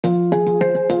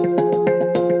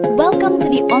to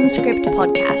the OnScript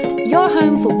podcast, your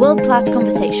home for world-class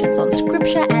conversations on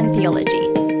scripture and theology,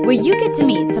 where you get to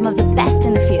meet some of the best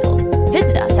in the field.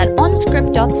 Visit us at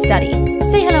onscript.study.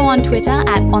 Say hello on Twitter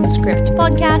at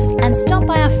OnScriptPodcast and stop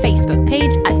by our Facebook page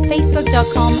at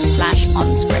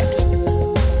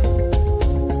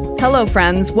facebook.com/OnScript. Hello,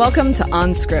 friends. Welcome to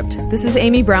OnScript. This is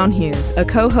Amy Brown Hughes, a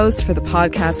co-host for the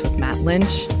podcast with Matt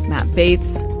Lynch, Matt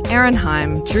Bates, Aaron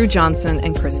Heim, Drew Johnson,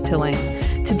 and Chris Tilling.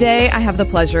 Today, I have the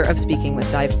pleasure of speaking with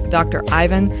Dr.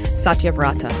 Ivan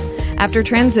Satyavrata. After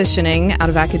transitioning out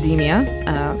of academia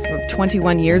of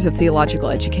 21 years of theological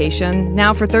education,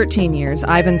 now for 13 years,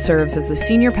 Ivan serves as the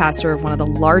senior pastor of one of the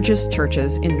largest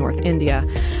churches in North India,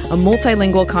 a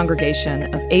multilingual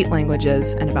congregation of 8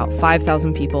 languages and about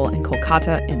 5,000 people in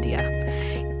Kolkata, India.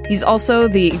 He's also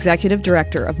the executive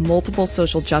director of multiple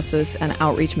social justice and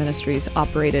outreach ministries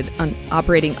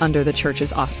operating under the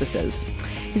church's auspices.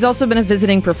 He's also been a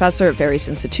visiting professor at various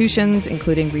institutions,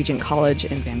 including Regent College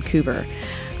in Vancouver.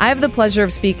 I have the pleasure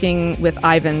of speaking with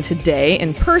Ivan today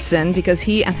in person because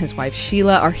he and his wife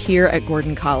Sheila are here at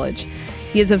Governing College.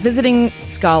 He is a visiting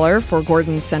scholar for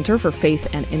Gordon's Center for Faith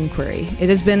and Inquiry. It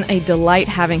has been a delight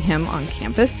having him on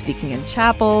campus, speaking in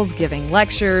chapels, giving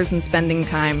lectures, and spending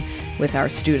time with our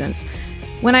students.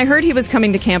 When I heard he was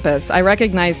coming to campus, I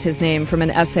recognized his name from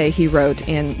an essay he wrote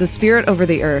in The Spirit Over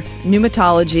the Earth,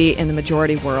 Pneumatology in the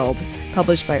Majority World,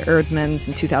 published by Eerdmans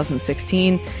in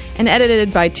 2016, and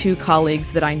edited by 2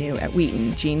 colleagues that I knew at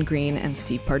Wheaton, Gene Green and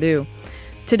Steve Pardue.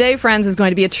 Today, friends, is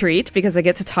going to be a treat because I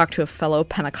get to talk to a fellow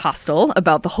Pentecostal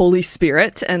about the Holy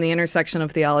Spirit and the intersection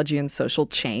of theology and social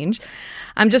change.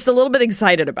 I'm just a little bit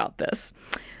excited about this.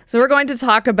 So we're going to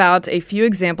talk about a few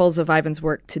examples of Ivan's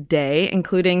work today,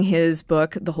 including his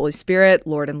book, The Holy Spirit,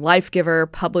 Lord and Life Giver,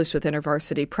 published with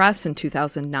InterVarsity Press in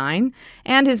 2009,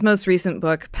 and his most recent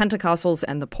book, Pentecostals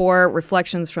and the Poor,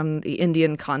 Reflections from the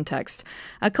Indian Context,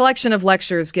 a collection of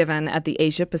lectures given at the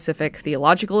Asia-Pacific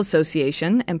Theological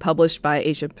Association and published by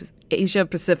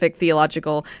Asia-Pacific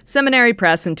Theological Seminary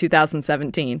Press in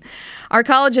 2017. Our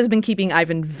college has been keeping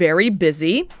Ivan very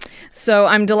busy, so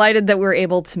I'm delighted that we're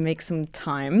able to make some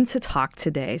time to talk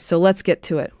today. So let's get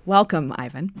to it. Welcome,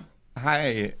 Ivan.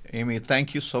 Hi, Amy.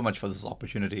 Thank you so much for this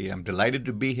opportunity. I'm delighted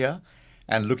to be here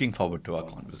and looking forward to our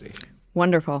conversation.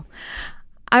 Wonderful.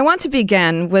 I want to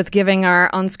begin with giving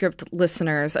our OnScript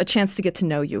listeners a chance to get to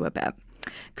know you a bit.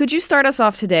 Could you start us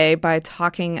off today by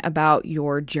talking about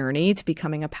your journey to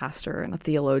becoming a pastor and a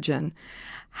theologian?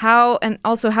 How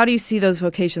do you see those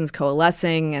vocations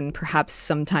coalescing and perhaps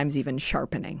sometimes even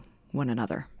sharpening one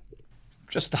another?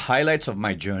 Just the highlights of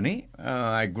my journey.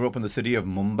 I grew up in the city of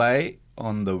Mumbai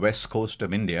on the west coast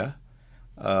of India.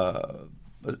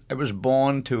 I was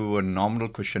born to a nominal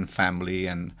Christian family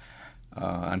and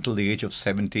until the age of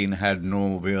 17 had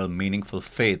no real meaningful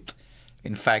faith.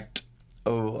 In fact,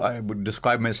 I would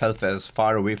describe myself as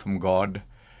far away from God,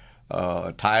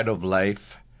 tired of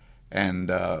life,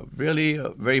 and really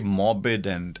a very morbid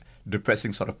and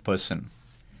depressing sort of person.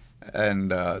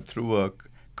 And through a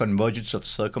convergence of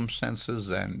circumstances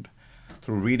and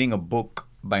through reading a book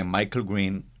by Michael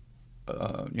Green,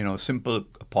 simple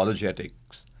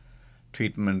apologetics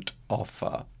treatment of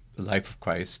the life of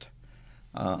Christ,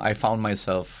 I found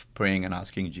myself praying and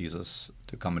asking Jesus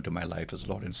to come into my life as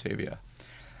Lord and Savior.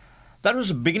 That was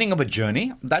the beginning of a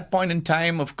journey. At that point in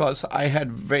time, of course, I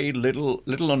had very little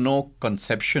or no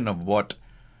conception of what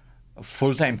a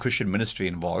full-time Christian ministry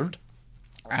involved.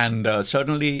 And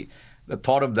certainly the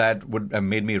thought of that would have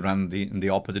made me run in the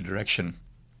opposite direction.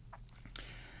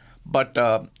 But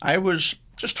I was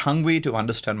just hungry to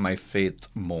understand my faith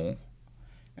more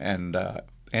and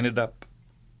ended up,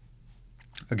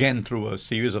 again, through a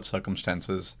series of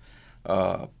circumstances,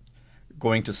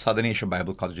 going to Southern Asia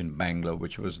Bible College in Bangalore,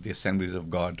 which was the Assemblies of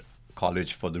God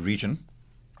college for the region.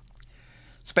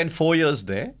 Spent 4 years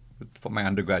there for my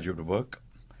undergraduate work.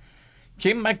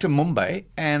 Came back to Mumbai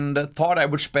and thought I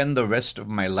would spend the rest of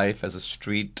my life as a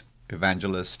street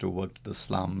evangelist who worked the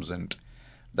slums, and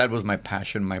that was my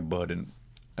passion, my burden,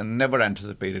 and never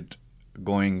anticipated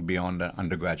going beyond an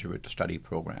undergraduate study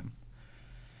program.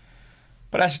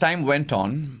 But as time went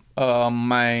on,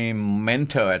 my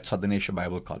mentor at Southern Asia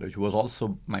Bible College, who was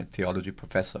also my theology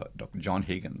professor, Dr. John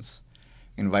Higgins,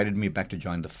 invited me back to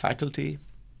join the faculty.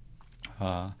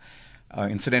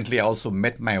 Incidentally, I also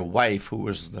met my wife, who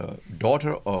was the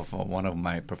daughter of one of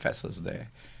my professors there,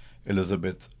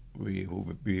 Elizabeth,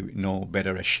 who we know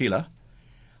better as Sheila.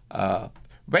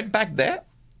 Went back there,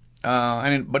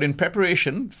 but in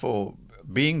preparation for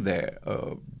being there,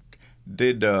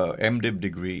 did a MDiv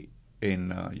degree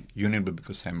in Union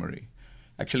Biblical Seminary.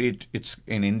 Actually, it's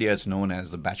in India, it's known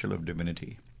as the Bachelor of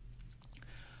Divinity.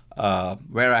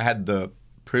 where I had the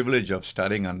privilege of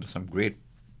studying under some great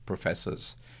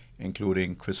professors,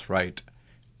 including Chris Wright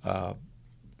and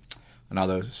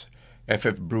others,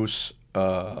 F.F. Bruce,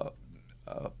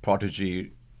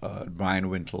 protege, Brian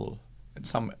Wintle, and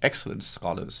some excellent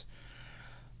scholars.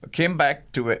 I came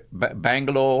back to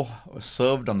Bangalore,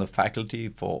 served on the faculty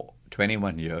for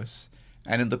 21 years,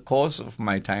 and in the course of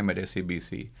my time at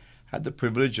SABC, had the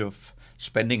privilege of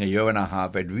spending a year and a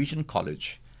half at Regent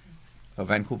College,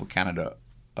 Vancouver, Canada,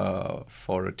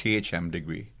 for a THM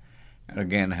degree. And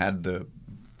again, had the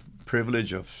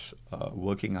privilege of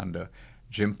working under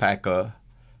Jim Packer,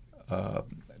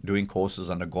 doing courses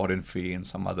under Gordon Fee and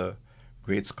some other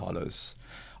great scholars.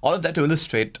 All of that to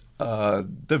illustrate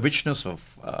the richness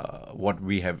of what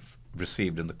we have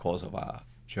received in the course of our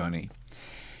journey.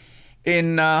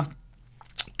 In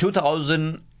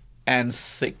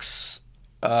 2006,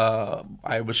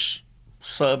 I was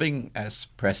serving as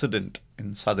president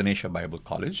in Southern Asia Bible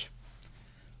College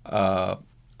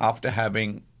after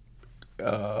having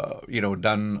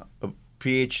done a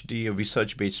Ph.D., a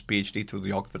research-based Ph.D. through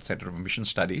the Oxford Center of Mission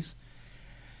Studies.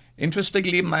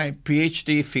 Interestingly, my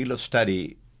Ph.D. field of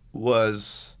study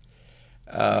was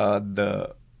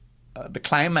the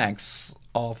climax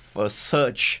of a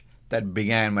search that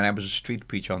began when I was a street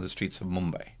preacher on the streets of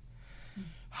Mumbai.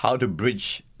 How to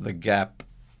bridge the gap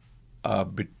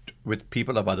with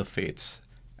people of other faiths.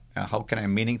 How can I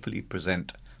meaningfully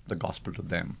present the gospel to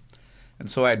them? And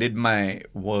so I did my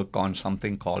work on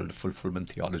something called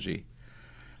fulfillment theology.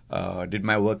 Did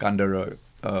my work under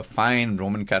a fine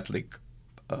Roman Catholic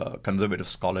conservative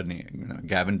scholar named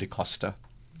Gavin DeCosta.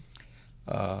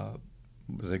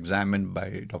 Was examined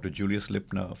by Dr. Julius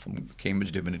Lipner from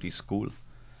Cambridge Divinity School.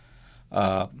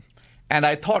 And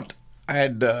I thought I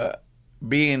had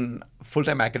been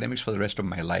full-time academics for the rest of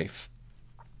my life.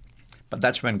 But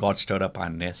that's when God stirred up our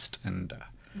nest. And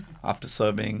after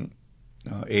serving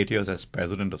 8 years as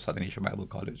president of Southern Asia Bible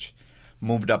College,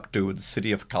 moved up to the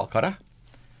city of Kolkata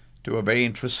to a very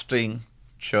interesting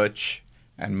church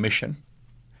and mission,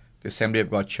 the Assembly of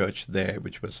God Church there,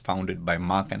 which was founded by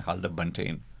Mark and Huldah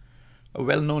Buntain,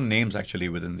 well-known names actually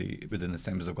within the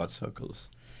Assemblies of God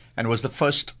circles, and was the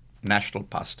first national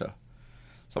pastor.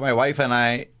 So my wife and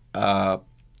I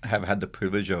have had the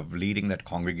privilege of leading that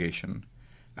congregation,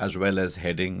 as well as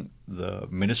heading the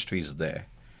ministries there,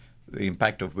 the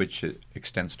impact of which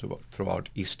extends throughout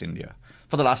East India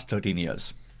for the last 13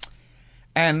 years.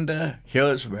 And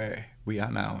here's where we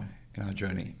are now in our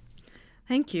journey.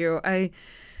 Thank you. I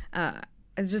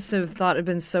just have thought it'd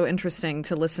been so interesting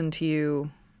to listen to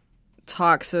you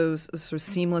talk so sort of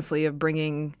seamlessly of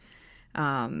bringing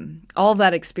all of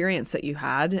that experience that you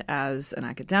had as an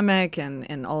academic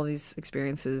and all of these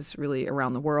experiences really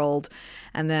around the world,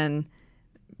 and then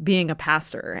being a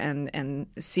pastor and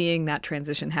seeing that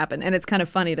transition happen. And it's kind of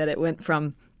funny that it went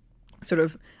from sort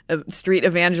of a street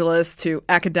evangelist to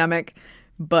academic,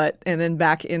 and then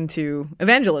back into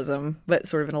evangelism, but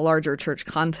sort of in a larger church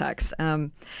context.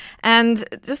 And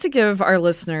just to give our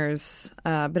listeners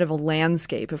a bit of a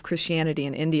landscape of Christianity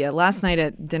in India, last night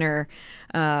at dinner,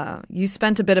 you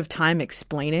spent a bit of time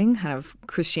explaining kind of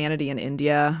Christianity in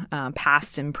India,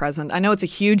 past and present. I know it's a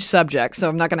huge subject, so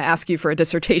I'm not going to ask you for a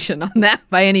dissertation on that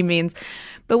by any means.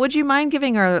 But would you mind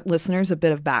giving our listeners a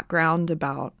bit of background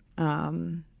about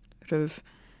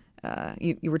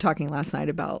you were talking last night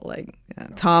about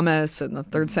Thomas and the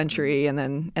 3rd century,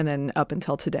 and then up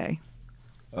until today.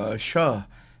 Sure.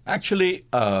 Actually,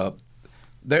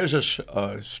 there's a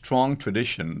strong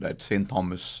tradition that St.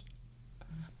 Thomas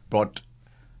brought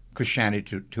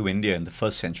Christianity to India in the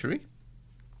 1st century.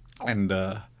 And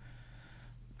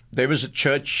there was a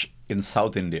church in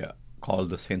South India called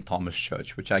the St. Thomas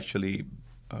Church, which actually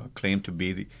claimed to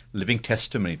be the living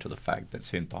testimony to the fact that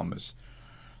St. Thomas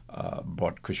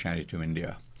brought Christianity to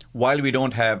India. While we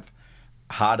don't have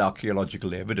hard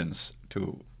archaeological evidence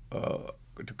to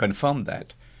confirm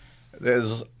that,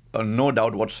 there's no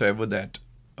doubt whatsoever that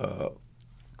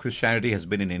Christianity has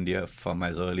been in India from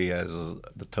as early as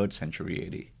the 3rd century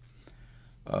AD.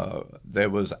 There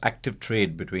was active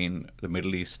trade between the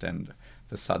Middle East and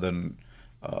the southern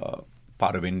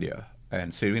part of India,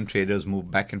 and Syrian traders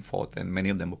moved back and forth, and many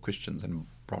of them were Christians and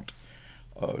brought,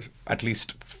 at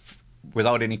least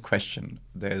without any question,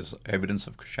 there's evidence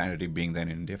of Christianity being there in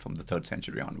India from the 3rd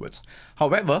century onwards.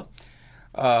 However,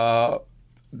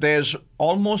 there's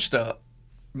almost a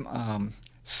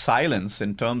silence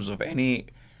in terms of any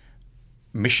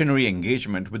missionary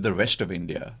engagement with the rest of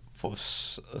India for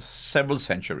several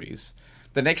centuries.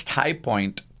 The next high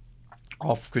point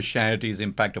of Christianity's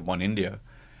impact upon India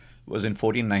was in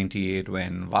 1498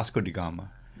 when Vasco da Gama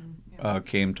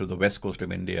came to the west coast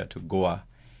of India, to Goa,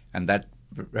 and that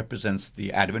represents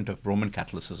the advent of Roman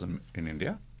Catholicism in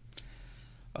India.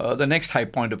 The next high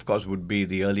point, of course, would be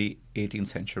the early 18th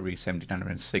century,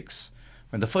 1706,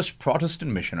 when the first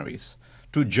Protestant missionaries,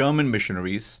 two German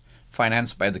missionaries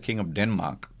financed by the King of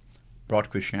Denmark, brought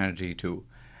Christianity to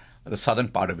the southern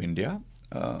part of India.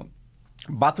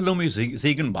 Bartholomew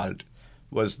Ziegenbalg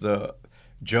was the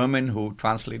German who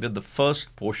translated the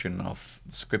first portion of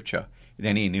scripture in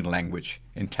any Indian language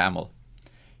in Tamil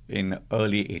in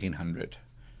early 1800.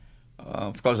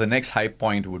 Of course, the next high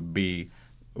point would be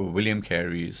William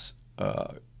Carey's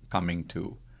coming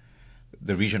to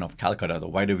the region of Calcutta, the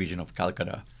wider region of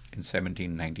Calcutta, in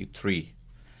 1793.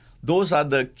 Those are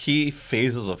the key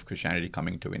phases of Christianity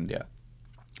coming to India.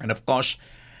 And of course,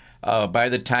 by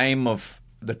the time of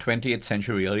the 20th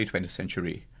century, early 20th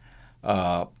century,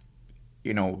 where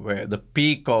the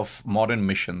peak of modern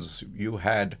missions, you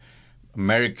had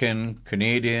American,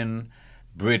 Canadian,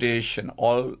 British, and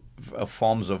all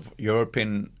forms of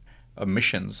European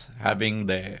missions having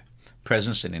their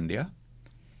presence in India.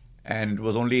 And it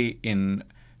was only in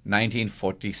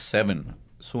 1947,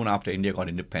 soon after India got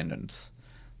independence,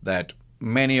 that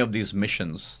many of these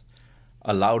missions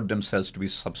allowed themselves to be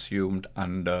subsumed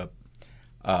under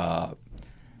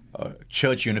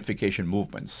church unification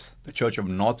movements, the Church of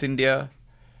North India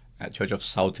and Church of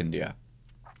South India.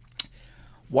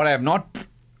 What I have not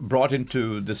brought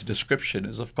into this description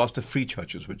is, of course, the free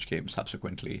churches which came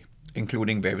subsequently,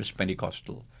 including various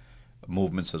Pentecostal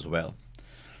movements as well.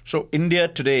 So India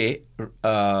today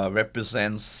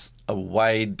represents a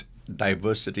wide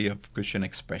diversity of Christian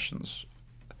expressions.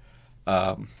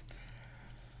 However,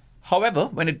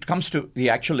 when it comes to the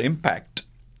actual impact,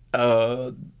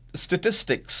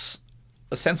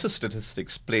 census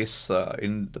statistics place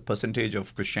in the percentage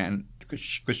of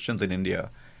Christians in India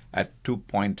at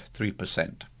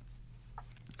 2.3%,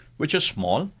 which is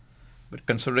small, but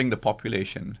considering the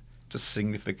population, it's a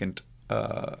significant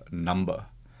number.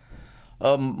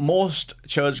 Most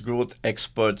church growth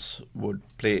experts would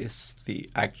place the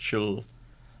actual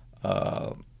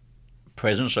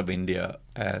presence of India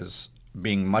as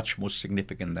being much more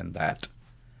significant than that,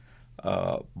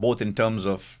 both in terms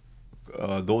of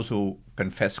those who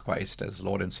confess Christ as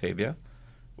Lord and Savior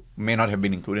may not have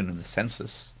been included in the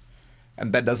census.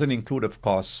 And that doesn't include, of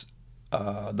course,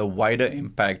 the wider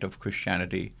impact of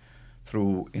Christianity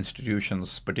through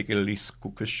institutions, particularly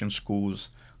Christian schools,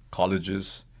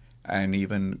 colleges, and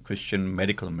even Christian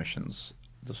medical missions.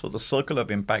 So the circle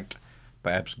of impact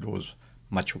perhaps grows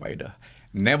much wider.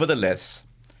 Nevertheless,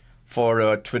 for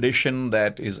a tradition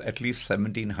that is at least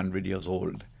 1700 years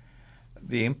old,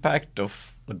 the impact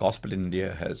of the gospel in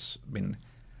India has been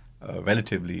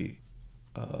relatively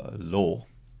low,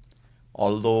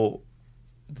 although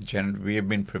we have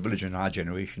been privileged in our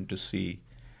generation to see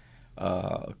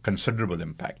considerable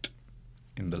impact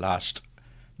in the last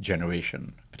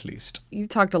generation, at least. You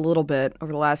talked a little bit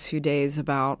over the last few days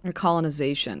about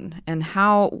colonization and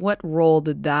what role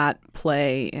did that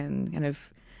play in kind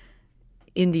of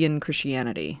Indian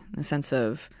Christianity, in the sense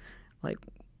of like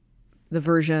the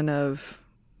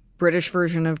British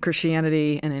version of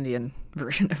Christianity and Indian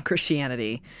version of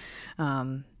Christianity.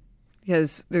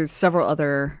 Because there's several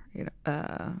other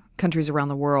countries around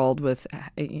the world with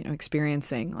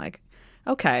experiencing like,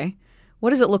 okay, what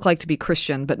does it look like to be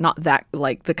Christian, but not that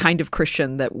like the kind of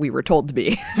Christian that we were told to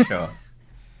be? Sure.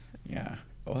 Yeah.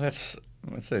 Well, that's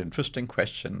an interesting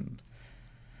question.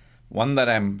 One that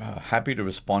I'm happy to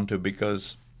respond to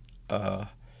because I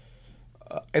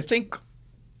think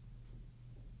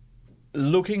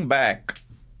looking back,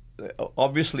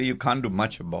 obviously you can't do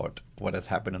much about what has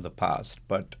happened in the past,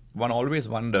 but one always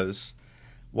wonders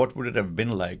what would it have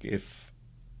been like if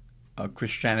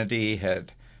Christianity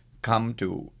had come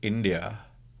to India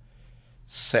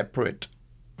separate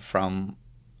from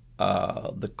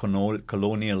the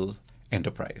colonial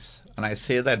enterprise. And I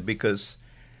say that because,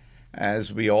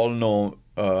 as we all know,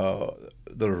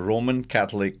 the Roman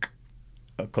Catholic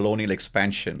colonial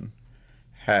expansion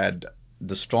had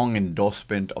the strong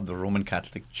endorsement of the Roman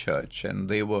Catholic Church, and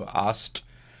they were asked,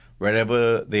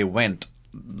 wherever they went,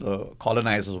 the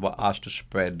colonizers were asked to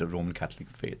spread the Roman Catholic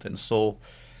faith. And so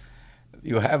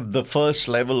you have the first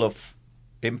level of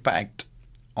impact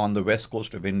on the west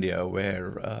coast of India,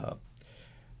 where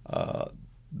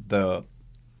the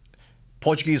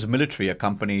Portuguese military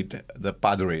accompanied the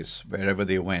padres wherever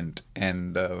they went,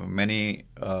 and many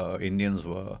Indians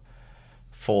were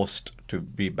forced to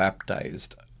be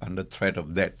baptized under threat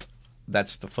of death.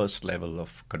 That's the first level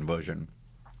of conversion.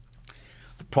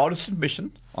 The Protestant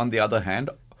mission, on the other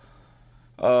hand,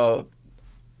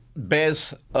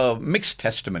 bears a mixed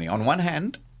testimony. On one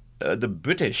hand, the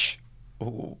British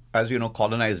who, as you know,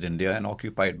 colonized India and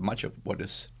occupied much of what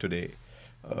is today.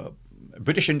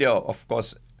 British India, of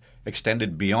course,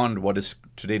 extended beyond what is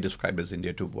today described as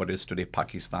India to what is today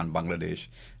Pakistan, Bangladesh,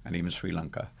 and even Sri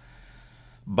Lanka.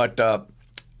 But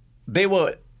they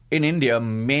were in India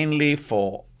mainly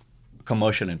for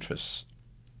commercial interests.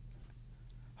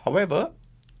 However,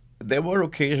 there were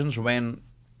occasions when,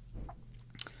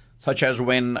 such as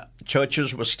when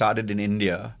churches were started in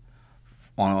India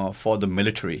for the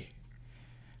military,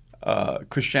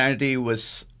 Christianity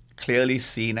was clearly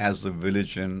seen as the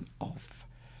religion of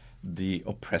the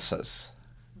oppressors.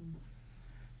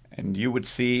 And you would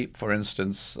see, for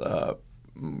instance, the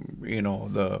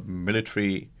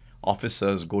military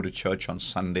officers go to church on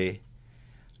Sunday,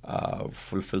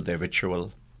 fulfill their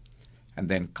ritual, and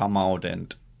then come out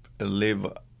and live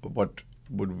what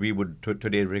we would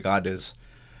today regard as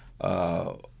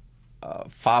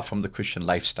far from the Christian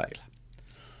lifestyle.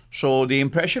 So the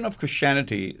impression of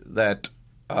Christianity that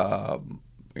our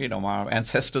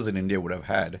ancestors in India would have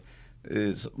had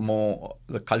is more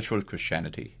the cultural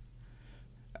Christianity.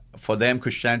 For them,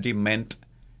 Christianity meant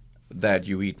that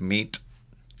you eat meat.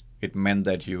 It meant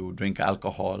that you drink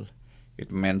alcohol.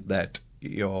 It meant that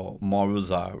your morals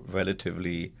are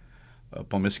relatively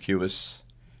promiscuous.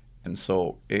 And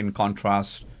so, in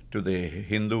contrast to the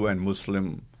Hindu and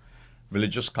Muslim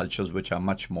religious cultures, which are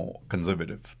much more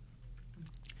conservative.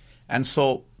 And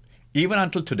so, even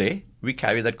until today, we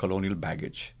carry that colonial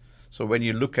baggage. So when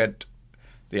you look at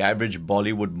the average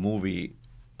Bollywood movie,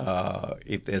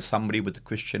 if there's somebody with a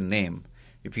Christian name,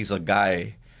 if he's a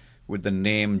guy with the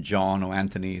name John or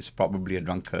Anthony, he's probably a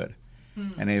drunkard.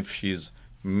 And if she's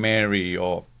Mary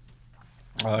or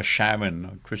Sharon,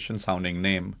 a Christian-sounding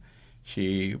name,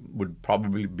 she would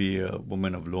probably be a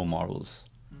woman of low morals.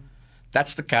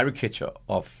 That's the caricature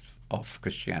of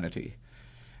Christianity.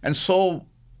 And so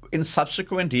in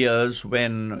subsequent years,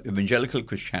 when evangelical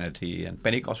Christianity and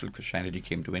Pentecostal Christianity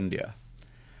came to India,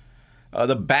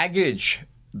 the baggage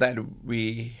that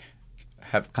we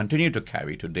have continued to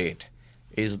carry to date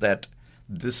is that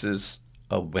this is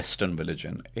a Western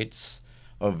religion. It's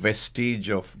a vestige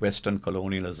of Western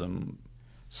colonialism.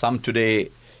 Some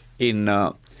today in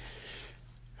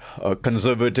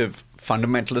conservative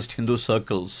fundamentalist Hindu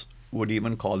circles would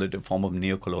even call it a form of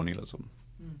neocolonialism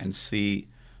and see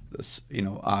this,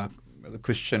 the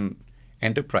Christian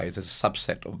enterprise as a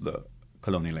subset of the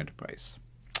colonial enterprise.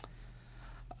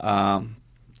 I'm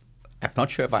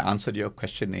not sure if I answered your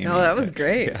question, Amy. No, that was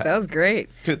great. Yeah. That was great.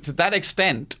 To that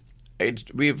extent,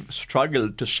 we've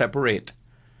struggled to separate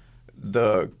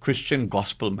the Christian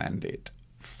gospel mandate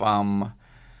from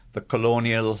the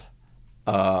colonial,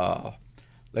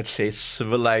 let's say,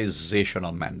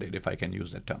 civilizational mandate, if I can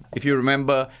use that term. If you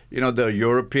remember, the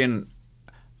European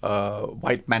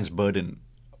white man's burden,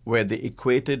 where they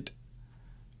equated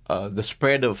the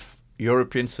spread of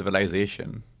European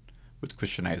civilization with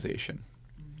Christianization.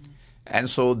 And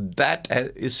so that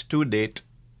is to date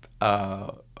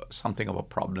something of a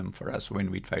problem for us when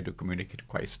we try to communicate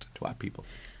Christ to our people.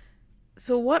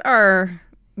 So what are,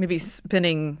 maybe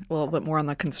spinning a little bit more on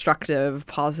the constructive,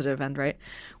 positive end, right?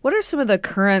 What are some of the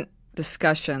current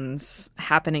discussions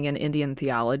happening in Indian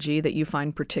theology that you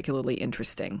find particularly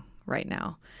interesting right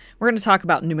now? We're going to talk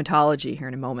about pneumatology here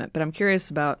in a moment, but I'm curious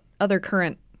about other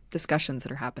current discussions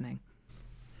that are happening.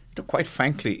 Quite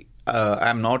frankly,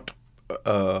 I'm not...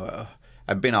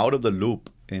 I've been out of the loop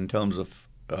in terms of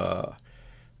I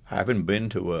haven't been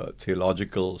to a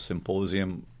theological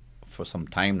symposium for some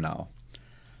time now.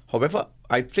 However,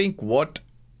 I think what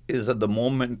is at the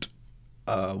moment,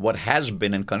 what has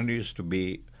been and continues to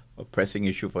be a pressing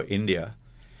issue for India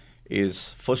is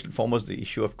first and foremost the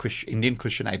issue of Indian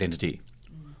Christian identity.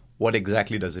 What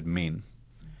exactly does it mean?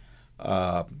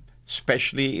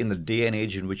 Especially in the day and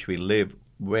age in which we live,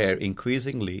 where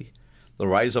increasingly the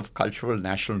rise of cultural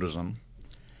nationalism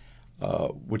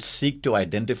would seek to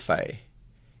identify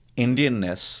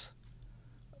Indianness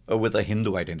with a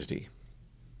Hindu identity.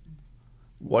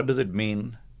 What does it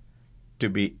mean to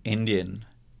be Indian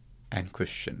and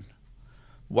Christian?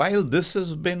 While this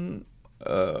has been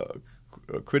a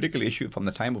critical issue from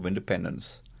the time of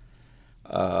independence,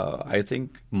 I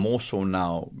think more so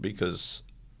now because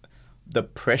the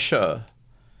pressure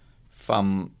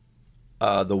from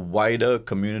the wider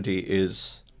community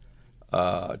is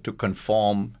to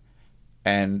conform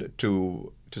and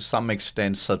to some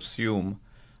extent subsume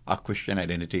our Christian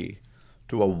identity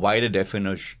to a wider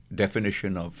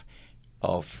definition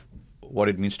of what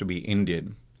it means to be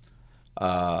Indian.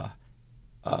 And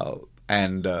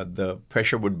the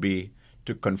pressure would be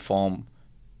to conform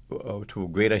to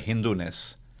greater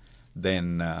Hinduness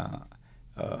than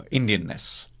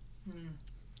Indianness.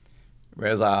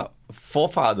 Whereas our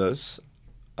forefathers,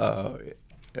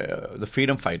 the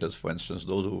freedom fighters, for instance,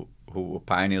 those who were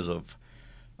pioneers of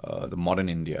the modern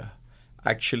India,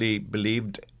 actually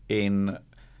believed in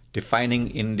defining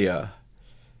India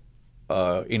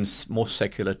in most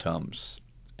secular terms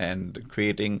and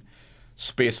creating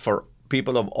space for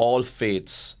people of all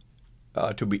faiths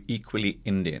to be equally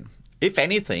Indian. If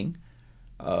anything,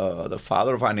 the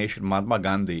father of our nation, Mahatma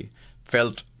Gandhi,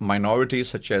 felt minorities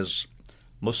such as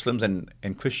Muslims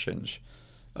and Christians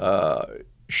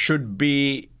should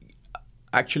be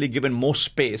actually given more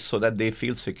space so that they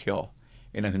feel secure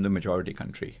in a Hindu majority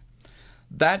country.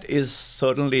 That is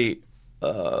certainly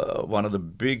one of the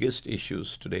biggest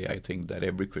issues today, I think, that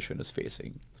every Christian is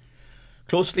facing.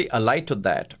 Closely allied to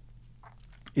that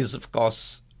is, of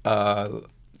course, the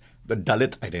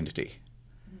Dalit identity.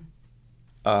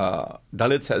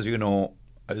 Dalits, as you know,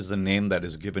 is the name that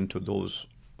is given to those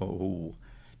who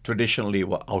traditionally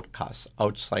were outcasts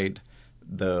outside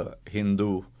the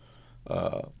Hindu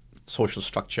social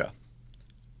structure.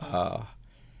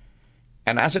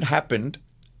 And as it happened,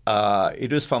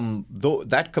 it is from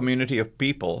that community of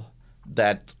people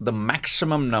that the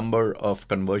maximum number of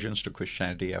conversions to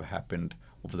Christianity have happened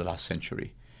over the last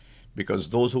century. Because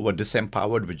those who were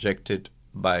disempowered, rejected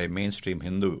by mainstream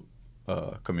Hindu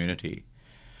community,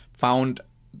 found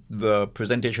the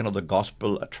presentation of the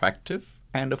gospel attractive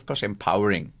and, of course,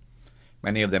 empowering.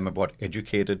 Many of them have got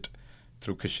educated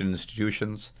through Christian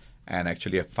institutions and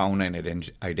actually have found an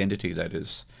identity that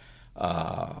is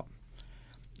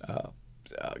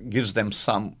gives them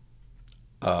some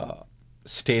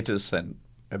status and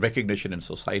recognition in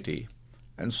society.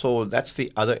 And so that's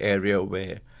the other area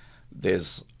where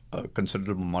there's a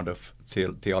considerable amount of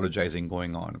theologizing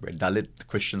going on, where Dalit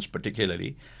Christians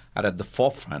particularly are at the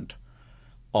forefront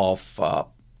of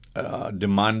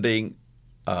demanding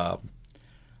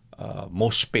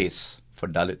more space for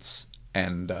Dalits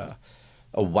and a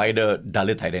wider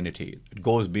Dalit identity. It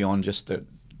goes beyond just the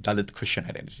Dalit Christian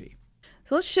identity.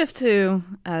 So let's shift to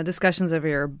discussions of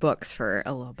your books for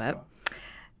a little bit.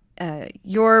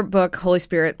 Your book, Holy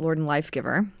Spirit, Lord and Life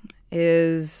Giver,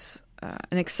 is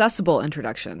an accessible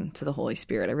introduction to the Holy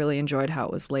Spirit. I really enjoyed how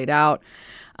it was laid out,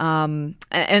 and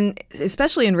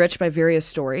especially enriched by various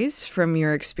stories from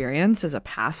your experience as a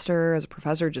pastor, as a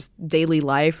professor, just daily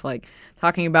life, like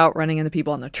talking about running into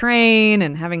people on the train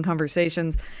and having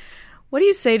conversations. What do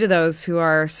you say to those who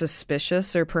are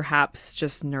suspicious or perhaps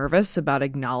just nervous about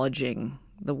acknowledging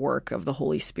the work of the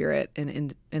Holy Spirit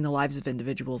in the lives of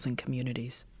individuals and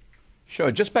communities?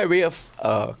 Sure. Just by way of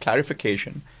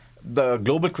clarification, the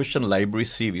Global Christian Library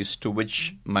series, to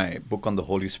which my book on the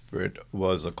Holy Spirit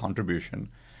was a contribution,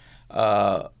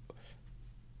 was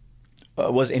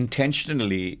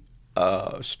intentionally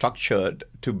structured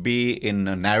to be in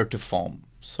a narrative form.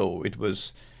 So it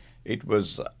was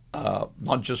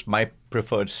not just my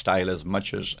preferred style as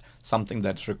much as something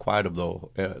that's required of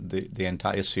the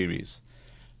entire series.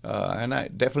 And I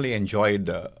definitely enjoyed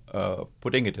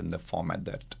putting it in the format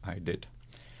that I did.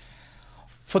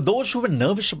 For those who were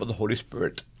nervous about the Holy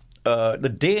Spirit,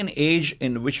 the day and age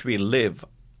in which we live,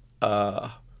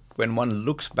 when one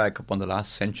looks back upon the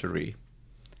last century,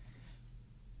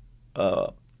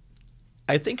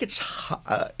 I think it's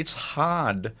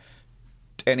hard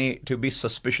to be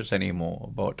suspicious anymore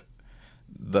about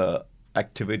the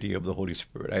activity of the Holy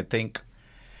Spirit. I think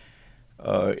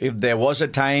if there was a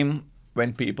time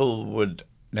when people would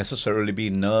necessarily be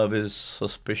nervous,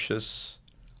 suspicious,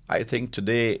 I think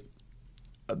today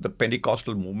the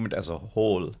Pentecostal movement as a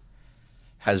whole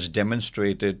has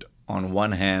demonstrated, on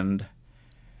one hand,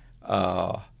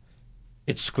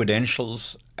 its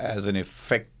credentials as an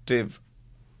effective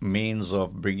means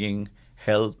of bringing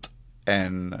health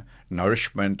and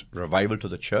nourishment, revival to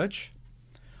the church.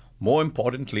 More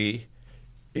importantly,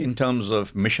 in terms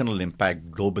of missional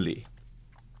impact globally.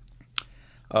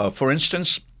 For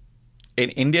instance, in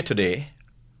India today,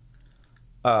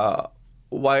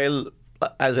 while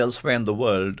as elsewhere in the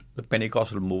world, the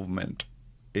Pentecostal movement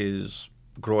is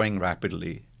growing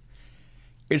rapidly,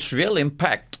 its real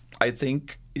impact, I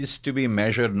think, is to be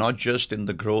measured not just in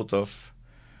the growth of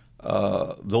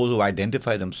those who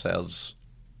identify themselves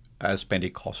as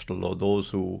Pentecostal or those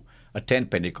who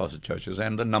attend Pentecostal churches,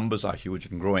 and the numbers are huge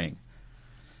and growing.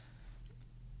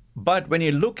 But when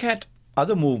you look at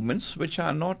other movements which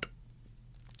are not,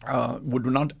 would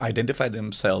not identify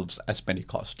themselves as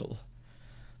Pentecostal,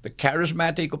 the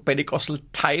charismatic or Pentecostal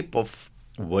type of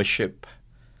worship,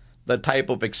 the type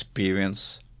of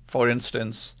experience, for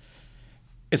instance,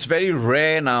 it's very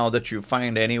rare now that you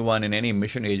find anyone in any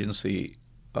mission agency,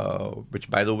 which,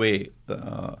 by the way,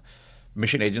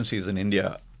 mission agencies in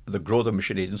India, the growth of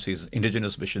mission agencies,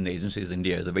 indigenous mission agencies in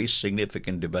India is a very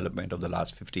significant development of the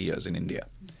last 50 years in India.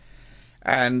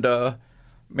 And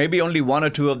maybe only one or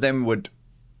two of them would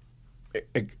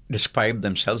describe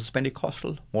themselves as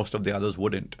Pentecostal. Most of the others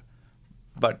wouldn't.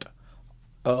 But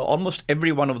almost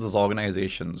every one of those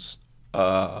organizations,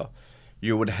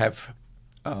 you would have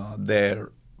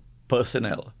their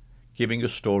personnel giving you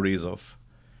stories of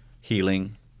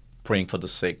healing, praying for the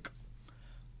sick,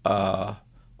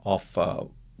 of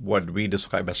what we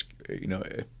describe as,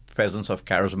 a presence of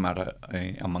charisma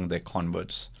among their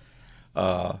converts.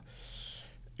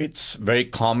 It's very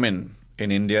common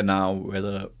in India now,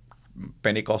 whether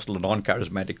Pentecostal or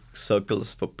non-charismatic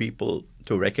circles, for people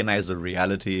to recognize the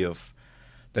reality of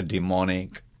the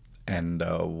demonic and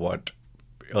what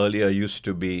earlier used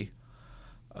to be,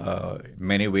 in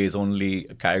many ways, only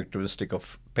a characteristic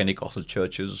of Pentecostal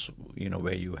churches,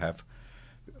 where you have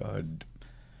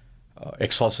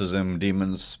exorcism,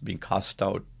 demons being cast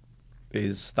out,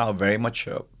 is now very much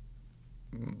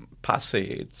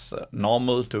passé. It's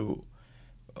normal to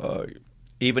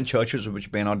even churches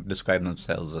which may not describe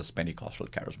themselves as Pentecostal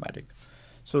charismatic.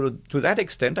 So to that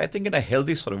extent, I think in a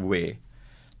healthy sort of way,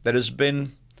 there has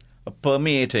been a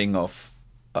permeating of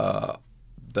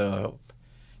the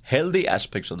healthy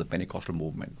aspects of the Pentecostal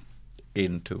movement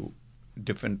into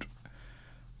different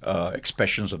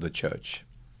expressions of the church.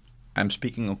 I'm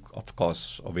speaking, of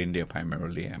course, of India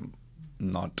primarily.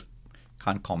 Can't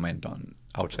comment on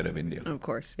outside of India. Of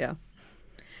course, yeah.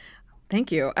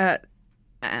 Thank you.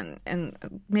 And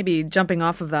maybe jumping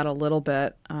off of that a little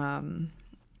bit, I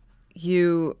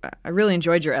really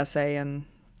enjoyed your essay and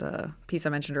the piece I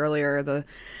mentioned earlier, The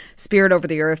Spirit Over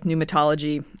the Earth,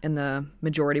 Pneumatology in the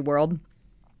Majority World.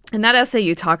 In that essay,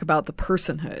 you talk about the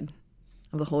personhood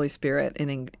of the Holy Spirit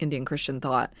in Indian Christian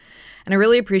thought. And I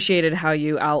really appreciated how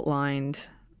you outlined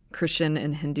Christian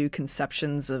and Hindu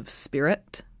conceptions of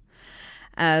spirit,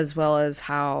 as well as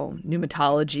how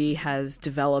pneumatology has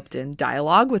developed in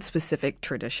dialogue with specific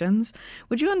traditions.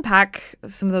 Would you unpack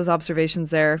some of those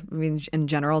observations there, I mean, in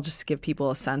general, just to give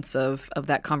people a sense of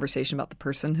that conversation about the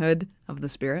personhood of the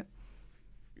Spirit?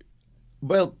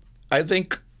 Well, I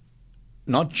think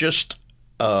not just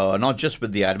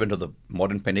with the advent of the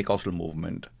modern Pentecostal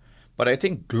movement, but I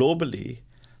think globally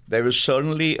there is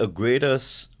certainly a greater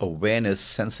awareness,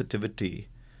 sensitivity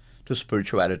to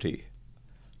spirituality.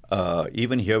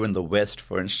 Even here in the West,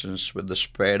 for instance, with the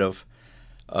spread of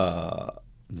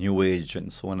New Age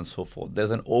and so on and so forth,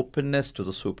 there's an openness to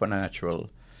the supernatural.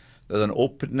 There's an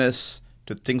openness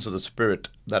to things of the Spirit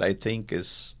that I think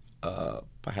is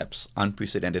perhaps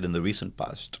unprecedented in the recent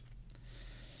past.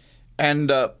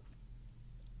 And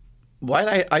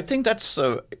while I think that's,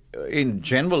 in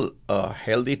general, a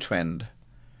healthy trend,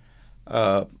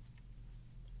 I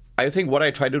think what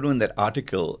I try to do in that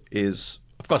article is,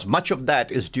 of course, much of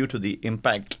that is due to the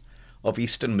impact of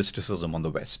Eastern mysticism on the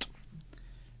West.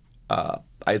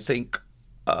 I think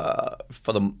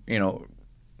for the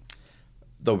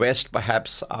West,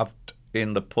 perhaps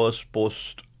in the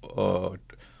post-war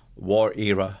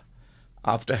era,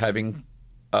 after having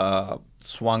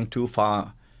swung too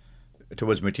far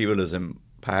towards materialism,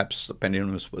 perhaps the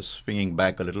pendulum was swinging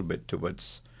back a little bit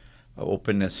towards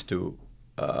openness to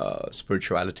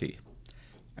spirituality.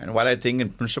 And while I think in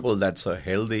principle that's a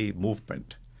healthy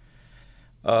movement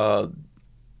and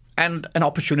an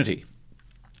opportunity,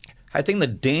 I think the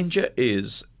danger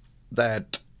is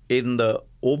that in the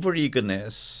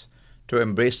overeagerness to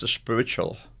embrace the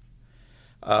spiritual,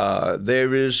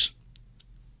 there is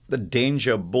the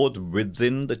danger both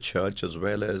within the church as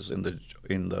well as in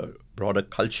the broader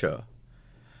culture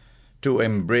to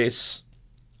embrace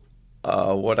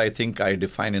what I think I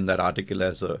define in that article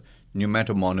as a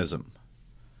pneumatomonism.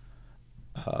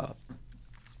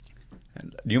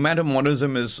 And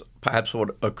pneumatomonism is perhaps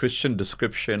what a Christian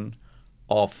description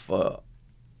of,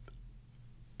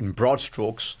 in broad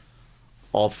strokes,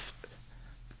 of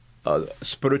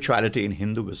spirituality in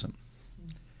Hinduism.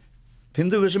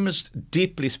 Hinduism is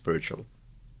deeply spiritual,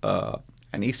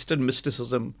 and Eastern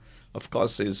mysticism, of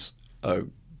course, is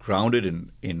grounded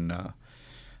in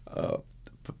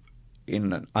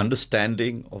an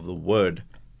understanding of the world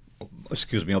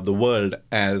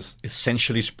as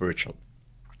essentially spiritual.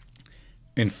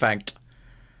 In fact,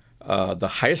 the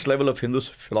highest level of Hindu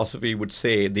philosophy would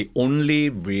say the only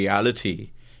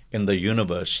reality in the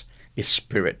universe is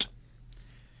spirit.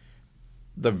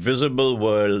 The visible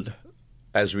world,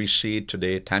 as we see it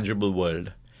today, tangible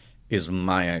world, is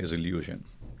Maya, is illusion.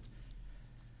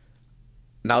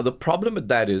 Now, the problem with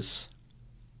that is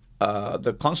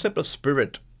the concept of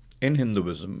spirit in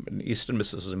Hinduism and Eastern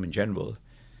mysticism in general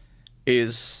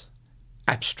is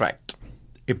abstract,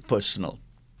 impersonal.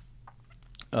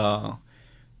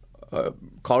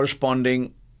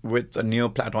 corresponding with a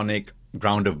Neoplatonic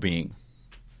ground of being.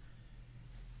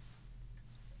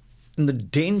 And the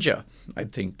danger, I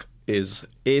think, is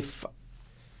if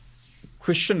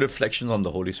Christian reflections on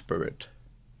the Holy Spirit,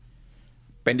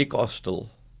 Pentecostal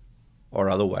or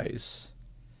otherwise,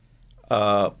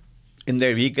 in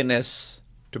their eagerness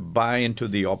to buy into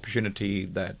the opportunity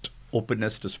that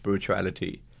openness to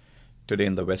spirituality today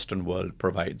in the Western world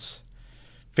provides,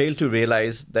 fail to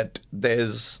realize that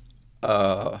there's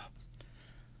a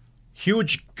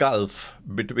huge gulf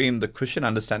between the Christian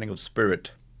understanding of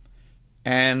spirit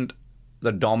and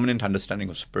the dominant understanding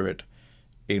of spirit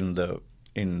in the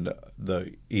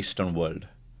Eastern world.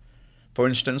 For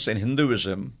instance, in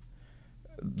Hinduism,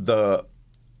 the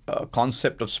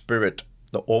concept of spirit,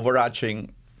 the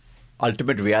overarching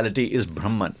ultimate reality, is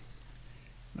Brahman.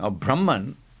 Now,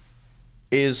 Brahman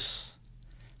is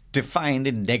defined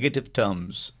in negative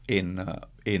terms in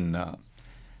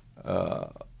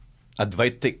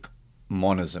Advaitic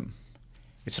monism.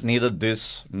 It's neither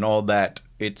this nor that.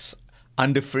 It's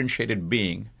undifferentiated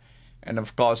being. And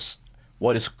of course,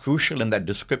 what is crucial in that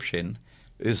description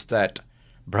is that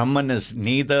Brahman is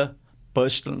neither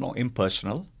personal nor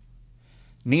impersonal,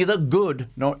 neither good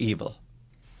nor evil.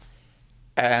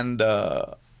 And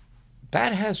that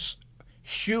has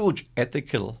huge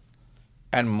ethical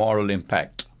and moral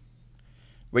impact.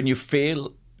 When you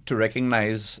fail to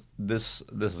recognize this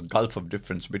gulf of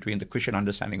difference between the Christian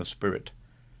understanding of spirit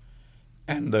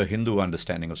and the Hindu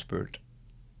understanding of spirit.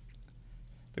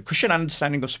 The Christian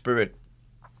understanding of spirit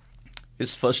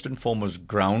is first and foremost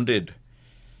grounded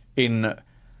in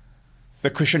the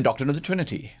Christian doctrine of the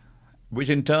Trinity, which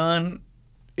in turn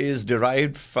is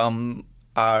derived from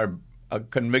our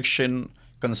conviction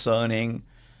concerning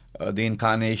the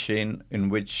incarnation, in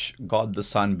which God the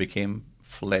Son became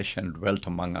flesh and dwelt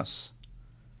among us.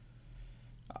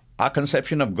 Our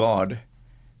conception of God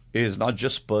is not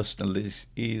just personal;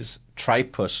 is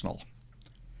tripersonal,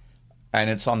 and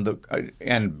it's on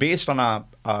and based on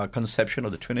our conception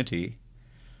of the Trinity,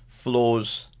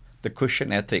 flows the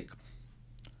Christian ethic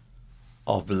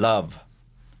of love,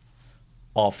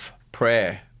 of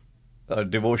prayer,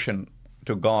 devotion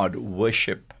to God,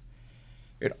 worship.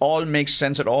 It all makes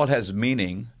sense. It all has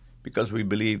meaning because we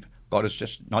believe God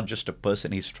is not just a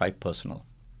person; He's tripersonal.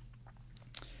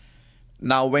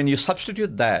 Now, when you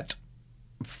substitute that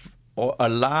or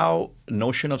allow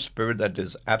notion of spirit that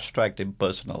is abstract,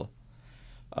 impersonal,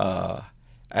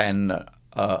 and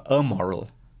amoral,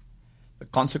 the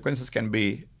consequences can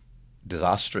be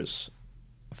disastrous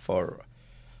for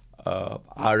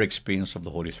our experience of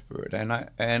the Holy Spirit.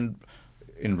 And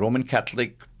in Roman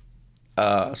Catholic,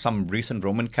 some recent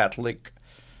Roman Catholic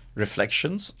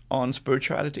reflections on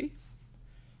spirituality,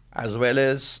 as well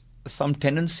as some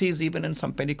tendencies even in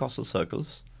some Pentecostal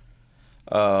circles,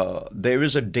 there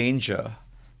is a danger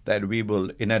that we will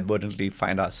inadvertently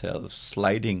find ourselves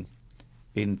sliding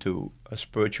into a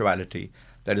spirituality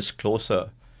that is closer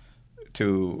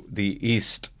to the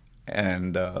East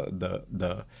and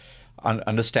the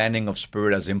understanding of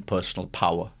spirit as impersonal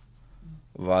power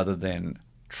rather than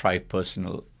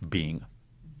tripersonal being.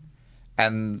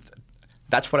 And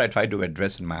that's what I try to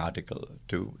address in my article,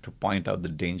 to point out the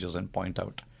dangers and point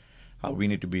out how we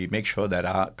need to make sure that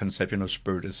our conception of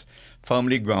spirit is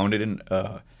firmly grounded in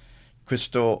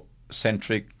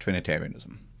Christocentric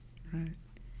Trinitarianism. Right.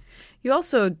 You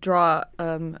also draw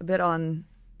a bit on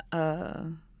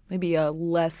maybe a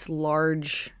less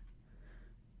large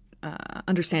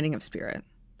understanding of spirit.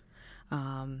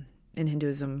 In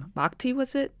Hinduism, bhakti,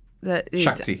 was it?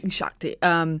 Shakti. Shakti.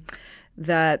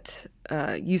 That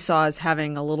you saw as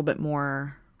having a little bit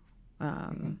more...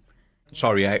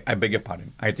 Sorry, I beg your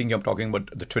pardon. I think you're talking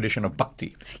about the tradition of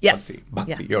bhakti. Yes.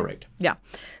 Bhakti. Yeah. You're right. Yeah.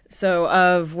 So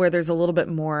of where there's a little bit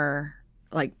more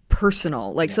like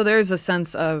personal, like, so there's a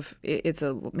sense of it's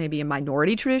maybe a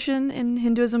minority tradition in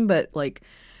Hinduism, but like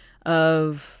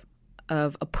of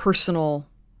a personal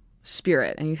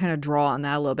spirit, and you kind of draw on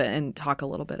that a little bit and talk a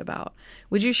little bit about.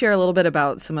 Would you share a little bit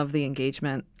about some of the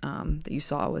engagement that you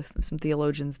saw with some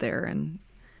theologians there? And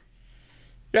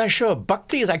yeah, sure.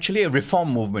 Bhakti is actually a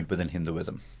reform movement within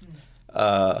Hinduism.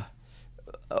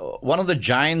 One of the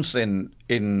giants in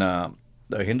the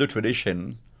Hindu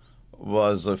tradition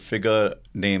was a figure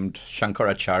named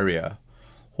Shankaracharya,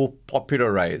 who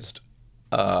popularized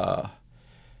what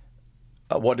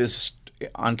is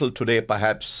until today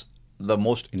perhaps the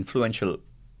most influential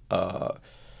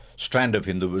strand of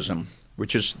Hinduism,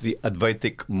 which is the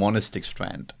Advaitic monastic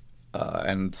strand.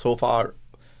 And so far,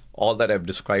 all that I've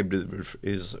described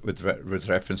is with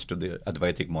reference to the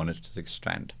Advaitic monastic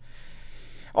strand.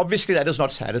 Obviously, that is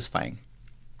not satisfying.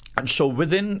 And so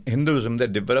within Hinduism, they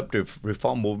developed a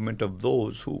reform movement of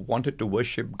those who wanted to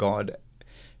worship God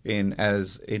in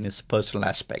his personal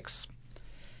aspects.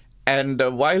 And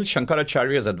while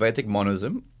Shankaracharya's Advaitic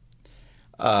monism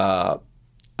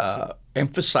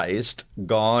emphasized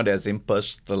God as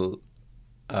impersonal,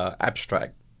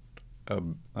 abstract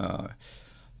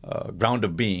ground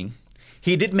of being,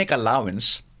 he did make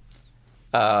allowance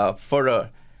for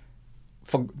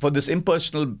this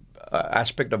impersonal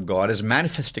aspect of God as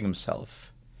manifesting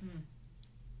himself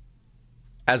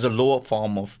as a lower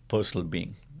form of personal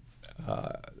being.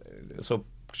 So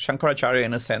Shankaracharya,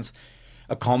 in a sense,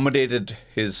 accommodated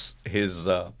his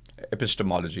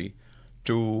epistemology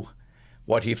to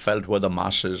what he felt were the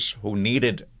masses who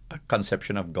needed a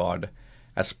conception of God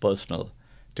as personal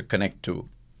to connect to.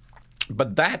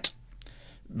 But that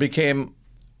became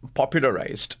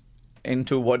popularized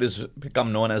into what is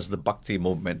become known as the Bhakti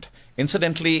movement.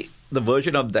 Incidentally, the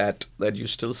version of that you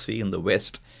still see in the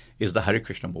West is the Hare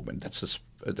Krishna movement. That's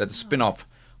a spin-off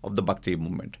of the Bhakti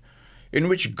movement, in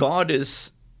which God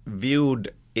is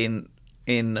viewed in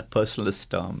personalist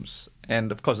terms.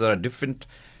 And of course, there are different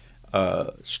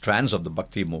strands of the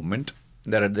Bhakti movement.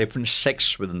 There are different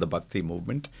sects within the Bhakti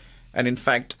movement. And in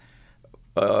fact,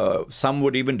 some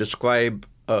would even describe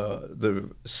the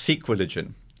Sikh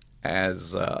religion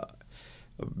as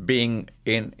being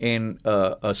in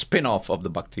a spin-off of the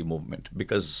Bhakti movement,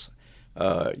 because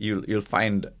you'll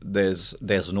find there's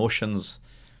notions,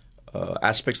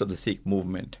 aspects of the Sikh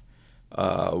movement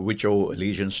which owe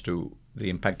allegiance to the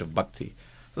impact of Bhakti.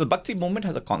 So the Bhakti movement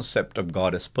has a concept of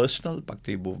God as personal.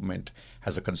 Bhakti movement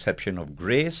has a conception of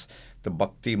grace. The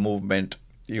Bhakti movement,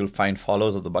 you'll find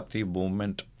followers of the Bhakti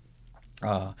movement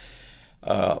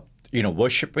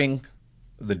worshipping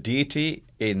the deity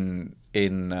in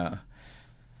a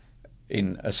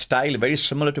style very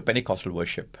similar to Pentecostal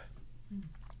worship,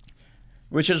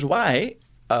 which is why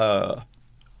there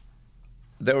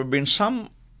have been some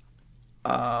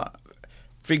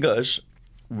figures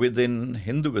within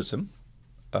Hinduism,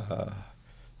 there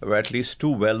were at least two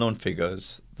well-known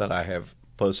figures that I have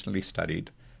personally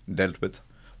studied, dealt with,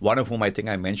 one of whom I think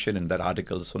I mentioned in that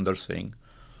article, Sundar Singh,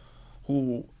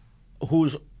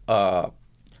 whose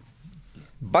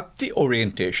Bhakti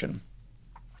orientation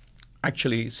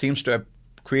actually seems to have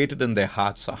created in their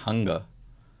hearts a hunger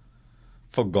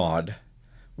for God,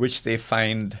 which they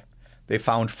found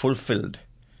fulfilled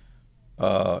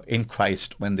in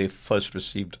Christ when they first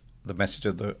received the message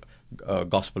of the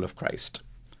gospel of Christ.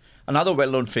 Another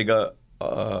well-known figure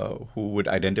who would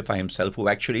identify himself, who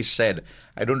actually said,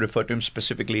 I don't refer to him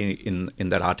specifically in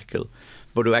that article,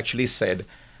 but who actually said,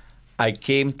 I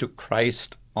came to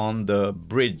Christ on the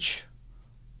bridge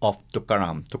of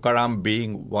Tukaram. Tukaram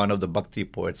being one of the Bhakti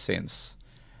poet saints.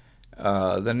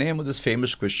 The name of this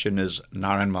famous Christian is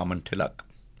Narayan Maman Tilak,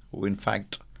 who in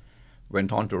fact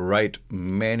went on to write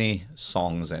many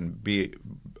songs and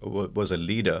was a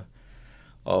leader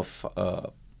of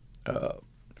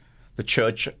the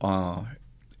church in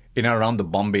and around the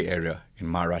Bombay area in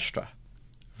Maharashtra.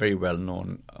 Very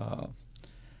well-known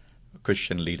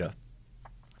Christian leader.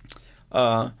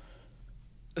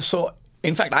 So,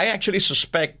 in fact, I actually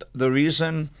suspect the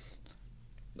reason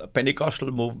the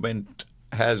Pentecostal movement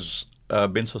has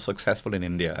been so successful in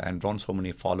India and drawn so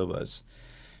many followers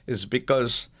is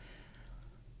because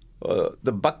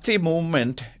the Bhakti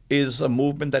movement is a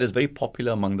movement that is very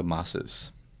popular among the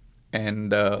masses.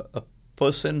 And a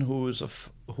person who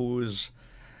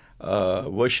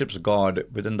worships God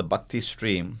within the Bhakti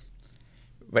stream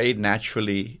very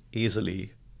naturally,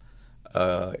 easily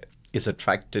is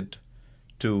attracted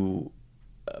to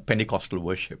Pentecostal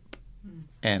worship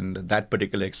and that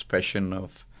particular expression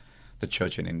of the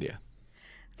church in India.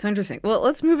 It's interesting. Well,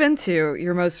 let's move into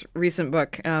your most recent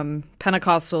book,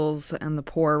 Pentecostals and the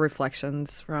Poor: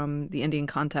 Reflections from the Indian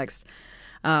Context.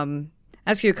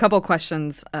 Ask you a couple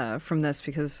questions from this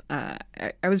because I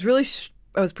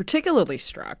was particularly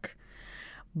struck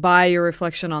by your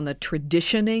reflection on the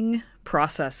traditioning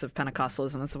process of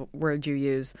Pentecostalism. That's the word you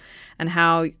use, and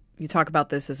how you talk about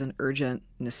this as an urgent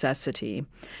necessity.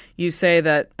 You say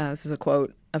that, this is a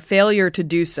quote, a failure to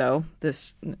do so,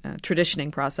 this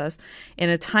traditioning process, in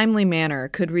a timely manner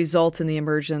could result in the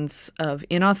emergence of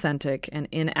inauthentic and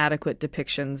inadequate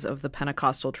depictions of the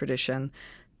Pentecostal tradition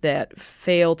that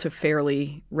fail to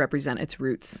fairly represent its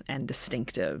roots and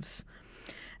distinctives.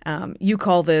 You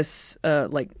call this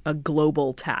like a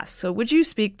global task. So would you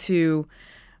speak to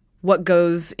what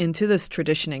goes into this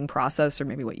traditioning process, or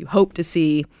maybe what you hope to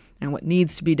see and what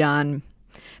needs to be done?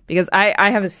 Because I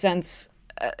have a sense,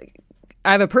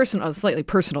 I have a slightly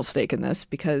personal stake in this,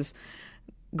 because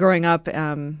growing up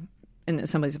in the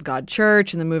Assemblies of God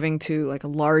Church, and then moving to like a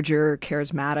larger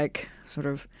charismatic sort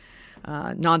of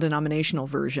non-denominational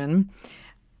version.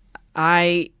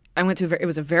 I went to it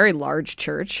was a very large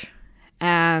church,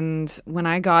 and when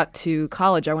I got to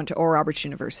college, I went to Oral Roberts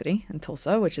University in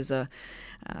Tulsa, which is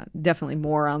definitely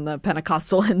more on the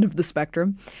Pentecostal end of the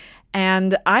spectrum.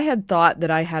 And I had thought that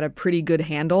I had a pretty good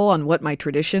handle on what my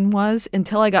tradition was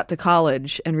until I got to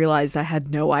college and realized I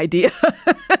had no idea.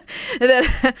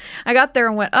 That I got there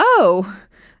and went, oh,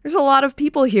 there's a lot of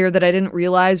people here that I didn't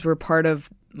realize were part of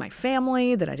my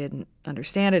family, that I didn't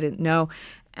understand, I didn't know.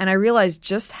 And I realized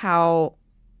just how,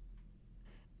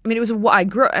 I mean,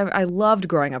 I loved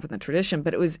growing up in the tradition,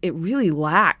 but it really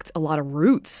lacked a lot of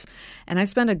roots. And I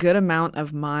spent a good amount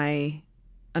of my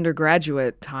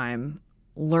undergraduate time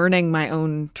learning my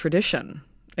own tradition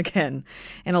again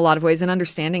in a lot of ways and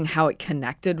understanding how it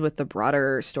connected with the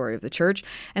broader story of the church.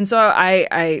 And so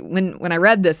when I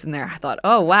read this in there, I thought,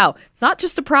 oh, wow, it's not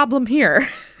just a problem here.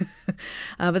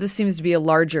 But this seems to be a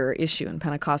larger issue in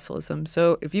Pentecostalism.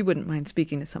 So if you wouldn't mind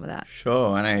speaking to some of that.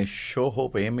 Sure. And I sure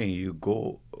hope, Amy, you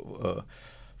go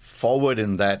forward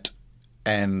in that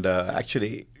and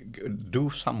actually do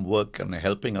some work on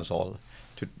helping us all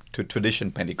to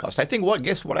tradition Pentecost. I think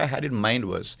what I had in mind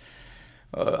was,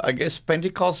 I guess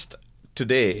Pentecost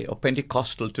today or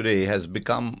Pentecostal today has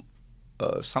become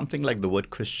something like the word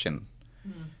Christian.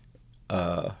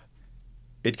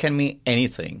 It can mean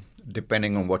anything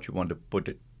depending on what you want to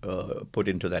put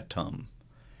into that term.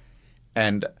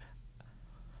 And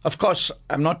of course,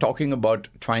 I'm not talking about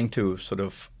trying to sort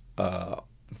of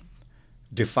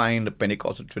define the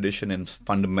Pentecostal tradition in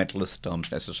fundamentalist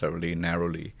terms necessarily,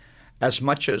 narrowly, as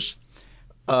much as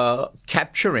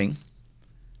capturing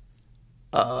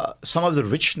some of the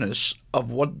richness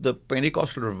of what the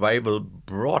Pentecostal revival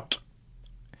brought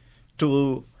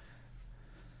to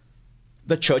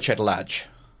the church at large.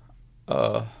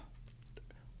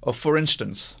 For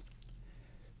instance,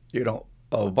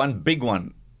 one big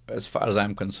one, as far as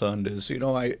I'm concerned, is,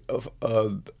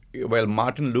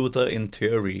 Martin Luther in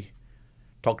theory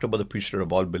talked about the priesthood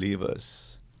of all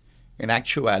believers. In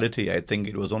actuality, I think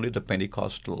it was only the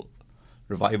Pentecostal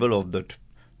revival of the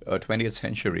 20th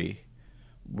century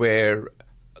where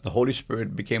the Holy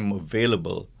Spirit became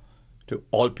available to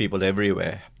all people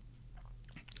everywhere,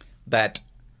 that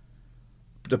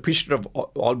the priesthood of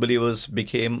all believers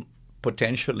became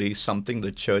potentially something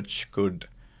the church could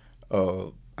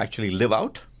actually live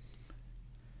out.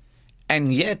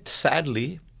 And yet,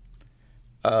 sadly,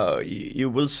 you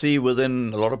will see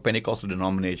within a lot of Pentecostal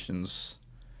denominations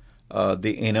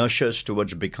the inertias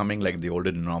towards becoming like the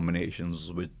older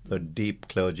denominations with the deep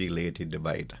clergy-laity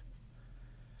divide.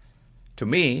 To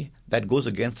me, that goes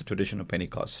against the tradition of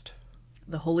Pentecost.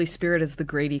 The Holy Spirit is the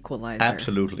great equalizer.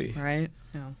 Absolutely. Right?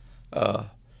 Yeah.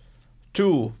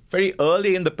 Two, very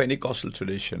early in the Pentecostal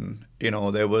tradition,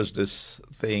 there was this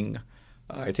thing,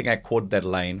 I think I quote that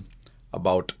line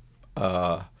about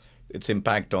its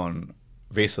impact on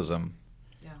racism.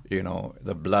 Yeah.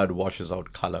 The blood washes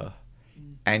out color.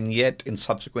 And yet, in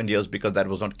subsequent years, because that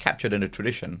was not captured in a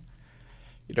tradition,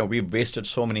 we've wasted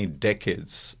so many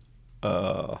decades,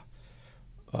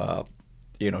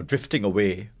 drifting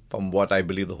away from what I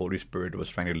believe the Holy Spirit was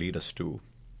trying to lead us to.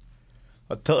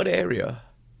 A third area,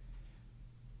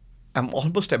 I'm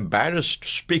almost embarrassed to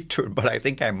speak to it, but I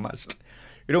think I must.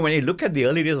 When you look at the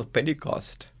early days of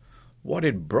Pentecost, what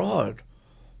it brought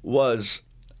was,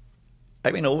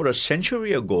 over a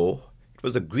century ago, it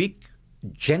was a Greek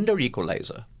gender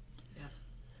equalizer. Yes.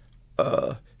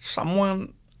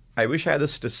 I wish I had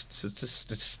this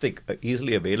statistic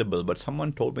easily available, but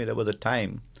someone told me there was a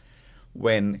time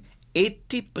when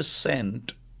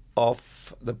 80%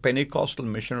 of the Pentecostal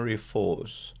missionary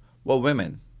force were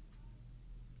women.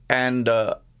 And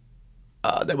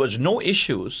there was no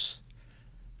issues,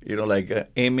 like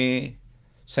Amy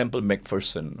Semple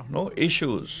McPherson, no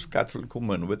issues, Catholic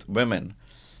woman with women,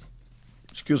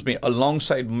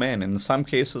 alongside men, in some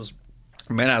cases,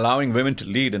 men allowing women to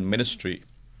lead in ministry.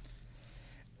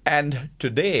 And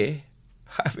today,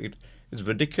 it's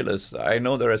ridiculous. I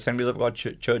know there are Assemblies of God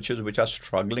churches which are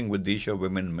struggling with the issue of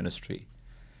women in ministry.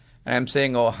 And I'm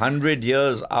saying, 100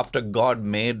 years after God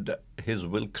made his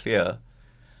will clear,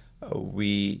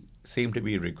 we seem to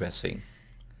be regressing.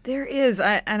 There is.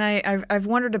 I've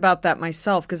wondered about that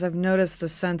myself, because I've noticed a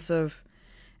sense of,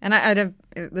 and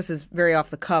this is very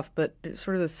off the cuff, but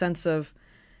sort of the sense of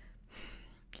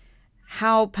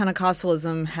how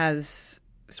Pentecostalism has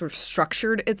sort of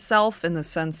structured itself in the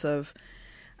sense of,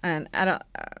 and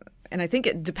I think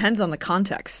it depends on the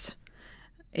context,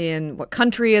 in what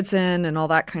country it's in and all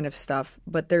that kind of stuff.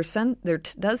 But there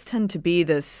does tend to be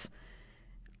this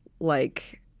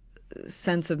like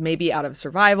sense of maybe out of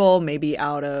survival, maybe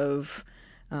out of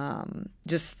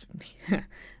just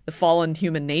the fallen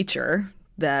human nature,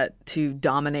 that to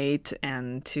dominate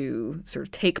and to sort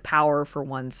of take power for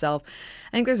oneself.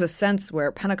 I think there's a sense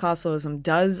where Pentecostalism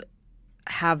does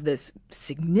have this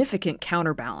significant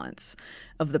counterbalance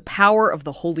of the power of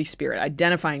the Holy Spirit,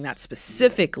 identifying that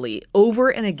specifically over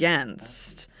and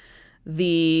against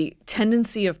the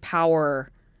tendency of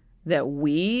power that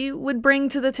we would bring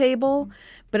to the table.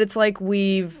 But it's like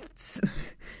we've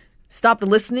stopped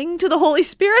listening to the Holy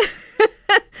Spirit,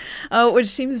 which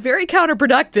seems very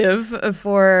counterproductive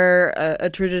for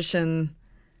a tradition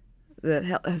that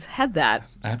has had that.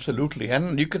 Absolutely.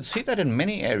 And you can see that in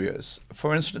many areas.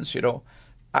 For instance,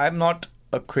 I'm not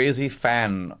a crazy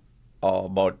fan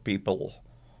about people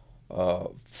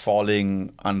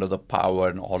falling under the power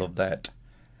and all of that.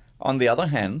 On the other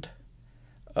hand,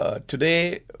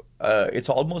 today it's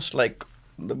almost like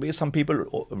the way some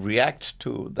people react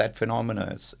to that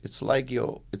phenomena. It's like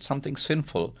it's something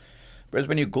sinful. Whereas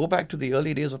when you go back to the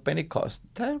early days of Pentecost,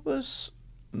 that was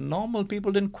normal.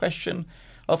 People didn't question.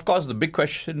 Of course, the big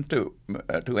question to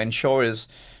ensure is,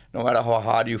 no matter how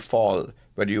hard you fall,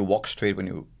 whether you walk straight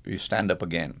when you stand up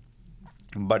again.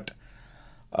 But,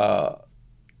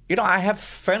 I have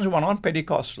friends who are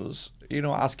non-Pentecostals,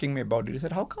 asking me about it. He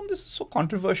said, how come this is so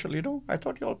controversial? I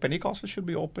thought you all Pentecostals should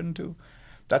be open to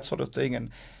that sort of thing.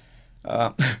 And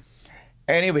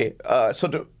anyway, so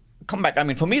to come back, I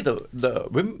mean, for me,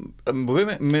 the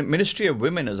ministry of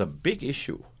women is a big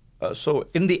issue. So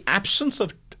in the absence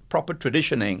of proper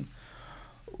traditioning,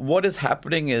 what is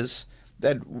happening is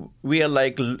that we are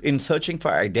like in searching for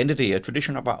identity, a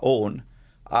tradition of our own,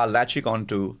 are latching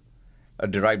onto a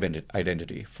derived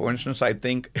identity. For instance, I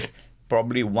think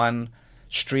probably one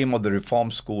stream of the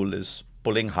Reform school is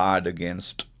pulling hard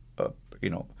against,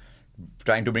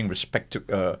 trying to bring respect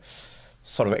to,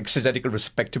 sort of exegetical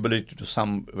respectability to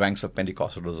some ranks of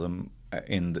Pentecostalism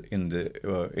in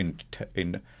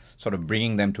sort of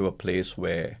bringing them to a place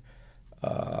where,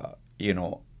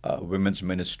 women's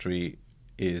ministry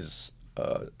is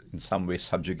in some way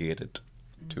subjugated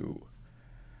to,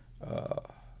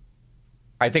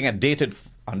 I think, a dated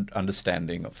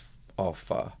understanding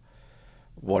of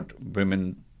what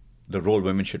the role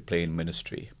women should play in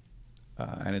ministry.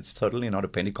 And it's certainly not a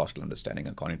Pentecostal understanding,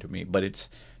 according to me, but it's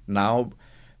now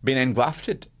been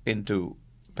engrafted into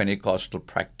Pentecostal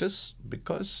practice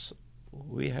because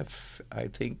we have, I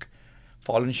think,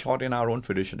 fallen short in our own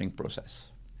traditioning process.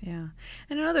 Yeah.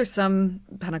 And I know there's some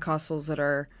Pentecostals that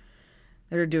are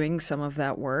doing some of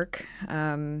that work.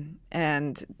 But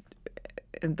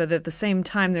at the same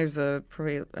time, there's a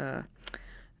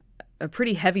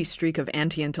pretty heavy streak of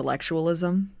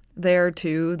anti-intellectualism there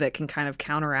too that can kind of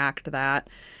counteract that,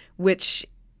 which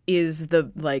is the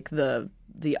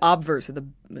obverse of the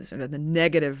sort of the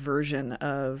negative version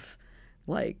of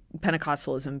like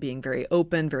Pentecostalism being very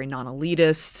open, very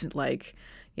non-elitist. Like,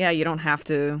 yeah, you don't have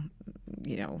to,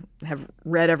 have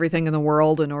read everything in the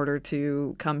world in order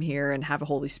to come here and have a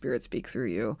Holy Spirit speak through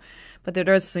you. But there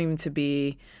does seem to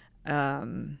be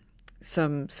some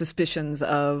suspicions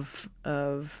of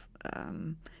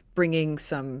bringing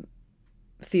some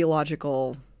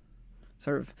theological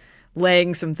sort of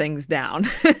laying some things down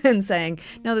and saying,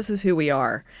 no, this is who we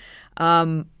are.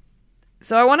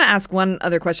 So I want to ask one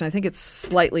other question. I think it's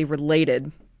slightly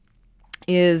related.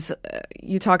 Is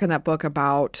you talk in that book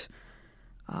about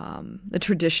the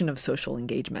tradition of social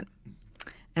engagement.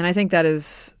 And I think that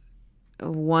is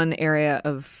one area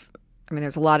of,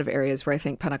 there's a lot of areas where I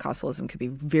think Pentecostalism could be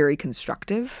very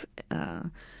constructive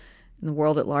in the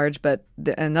world at large. But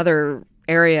another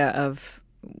area of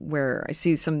where I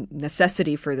see some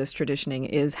necessity for this traditioning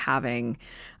is having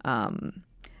how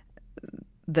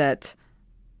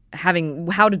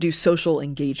to do social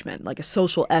engagement, like a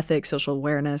social ethic, social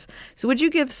awareness. So would you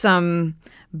give some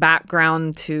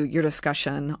background to your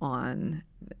discussion on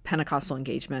Pentecostal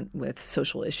engagement with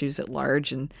social issues at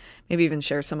large, and maybe even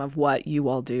share some of what you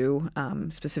all do,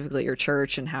 specifically at your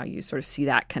church, and how you sort of see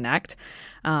that connect,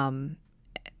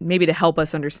 maybe to help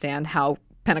us understand how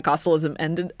Pentecostalism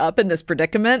ended up in this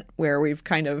predicament where we've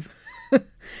kind of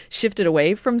shifted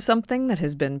away from something that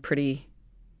has been pretty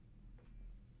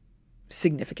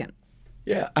significant.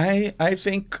 Yeah, I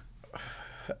think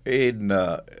in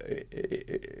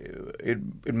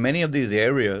many of these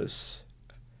areas,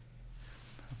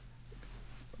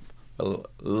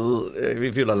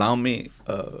 if you'll allow me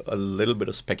a little bit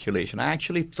of speculation, I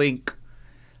actually think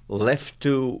left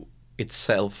to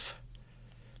itself,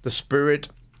 the Spirit,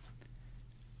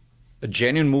 a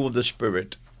genuine move of the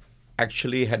Spirit,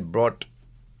 actually had brought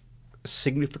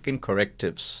significant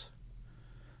correctives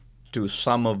to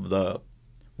some of the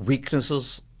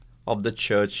weaknesses of the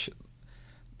church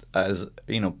as,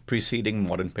 preceding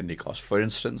modern Pentecost. For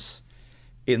instance,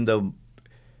 in the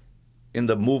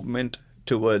movement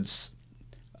towards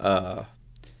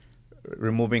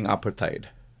removing apartheid,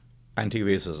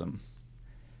 anti-racism,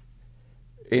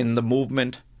 in the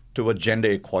movement towards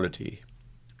gender equality,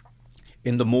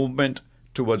 in the movement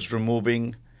towards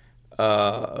removing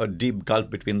a deep gulf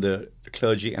between the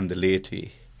clergy and the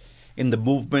laity, in the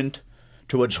movement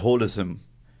towards holism,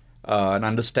 an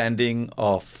understanding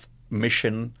of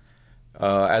mission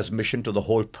as mission to the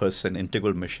whole person,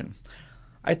 integral mission.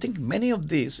 I think many of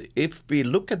these, if we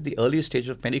look at the early stage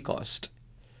of Pentecost,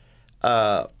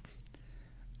 there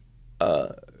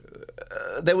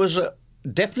was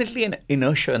definitely an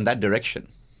inertia in that direction.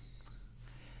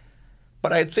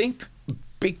 But I think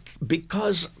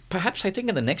because perhaps I think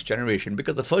in the next generation,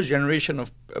 because the first generation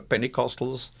of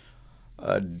Pentecostals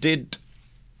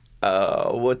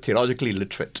were theologically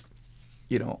literate,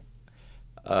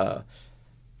 but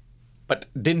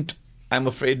didn't, I'm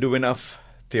afraid, do enough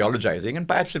theologizing, and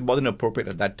perhaps it wasn't appropriate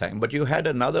at that time. But you had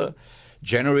another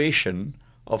generation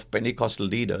of Pentecostal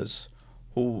leaders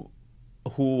who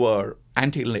were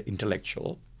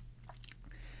anti-intellectual,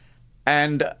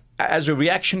 and as a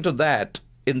reaction to that,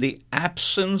 in the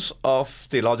absence of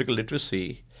theological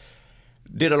literacy,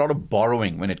 did a lot of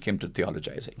borrowing when it came to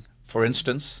theologizing. For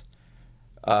instance,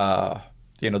 the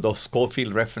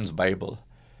Scofield Reference Bible.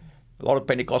 A lot of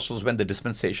Pentecostals went the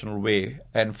dispensational way,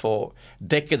 and for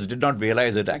decades did not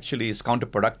realize it actually is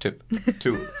counterproductive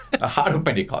to the heart of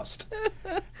Pentecost.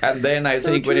 And then I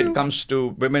think when it comes to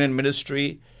women in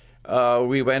ministry,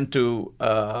 we went to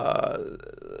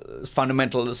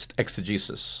fundamentalist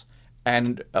exegesis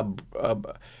and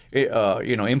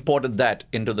imported that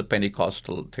into the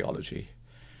Pentecostal theology.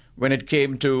 When it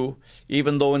came to,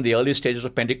 even though in the early stages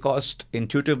of Pentecost,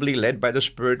 intuitively led by the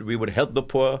Spirit, we would help the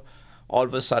poor, all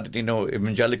of a sudden,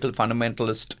 evangelical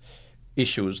fundamentalist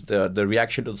issues, the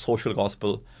reaction to the social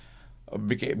gospel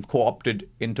became co-opted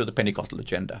into the Pentecostal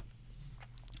agenda.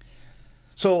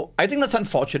 So I think that's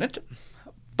unfortunate.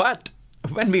 But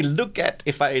when we look at,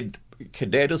 if I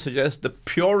dare to suggest, the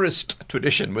purest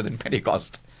tradition within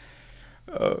Pentecost,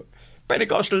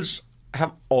 Pentecostals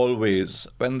have always,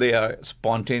 when they are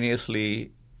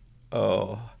spontaneously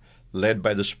led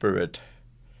by the Spirit,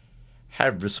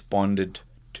 have responded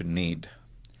to need.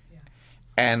 Yeah.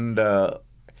 And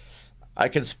I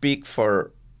can speak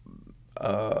for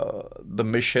the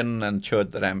mission and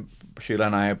church that Sheila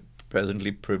and I are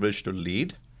presently privileged to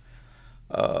lead.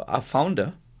 Our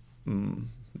founder,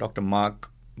 Dr. Mark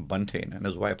Buntain, and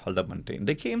his wife Halda Buntain,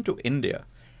 they came to India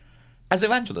as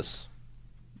evangelists.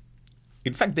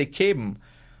 In fact, they came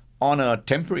on a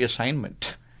temporary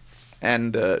assignment.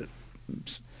 And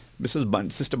Sister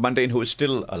Buntain, who is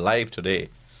still alive today,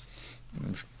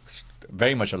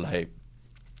 very much alive,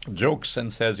 jokes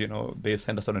and says, they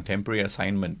sent us on a temporary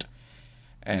assignment.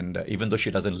 And even though she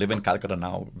doesn't live in Calcutta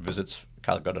now, visits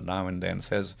Calcutta now and then,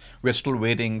 says, she's still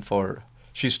waiting for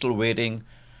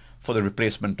the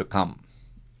replacement to come.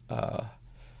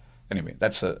 Anyway,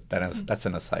 that's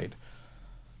an aside.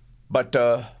 But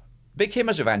they came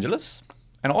as evangelists,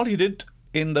 and all he did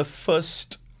in the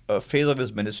first phase of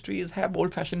his ministry is have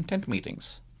old-fashioned tent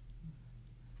meetings.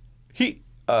 He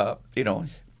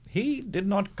did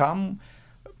not come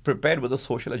prepared with a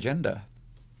social agenda.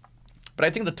 But I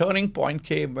think the turning point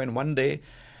came when one day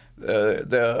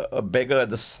a beggar at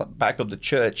the back of the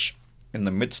church, in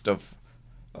the midst of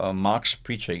Mark's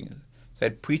preaching,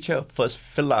 said, "Preacher, first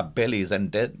fill our bellies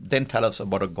and then tell us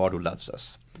about a God who loves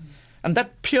us." And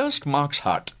that pierced Mark's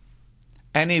heart.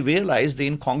 And he realized the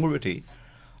incongruity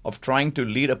of trying to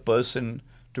lead a person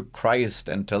to Christ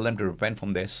and tell them to repent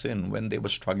from their sin when they were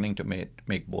struggling to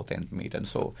make both ends meet. And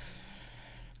so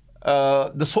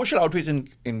the social outreach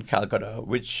in Calcutta,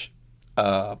 which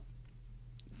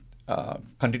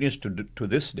continues to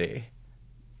this day,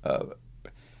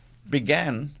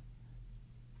 began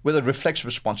with a reflex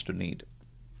response to need.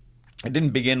 It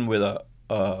didn't begin with a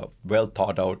well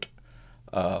thought out,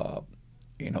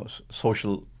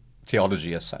 social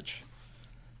theology as such.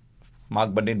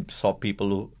 Mark Buntain saw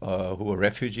people who were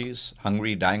refugees,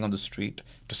 hungry, dying on the street,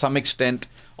 to some extent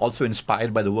also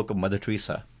inspired by the work of Mother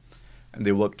Teresa, and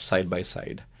they worked side by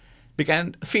side.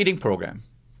 Began a feeding program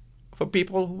for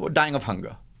people who were dying of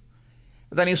hunger.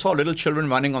 Then he saw little children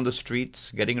running on the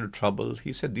streets, getting into trouble.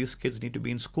 He said, these kids need to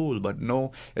be in school, but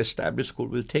no established school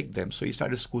will take them. So he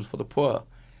started schools for the poor.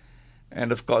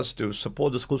 And of course, to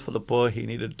support the schools for the poor, he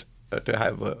needed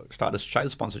to start a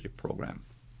child sponsorship program.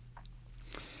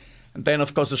 And then,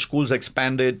 of course, the schools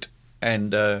expanded.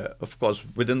 And, of course,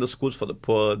 within the schools for the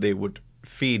poor, they would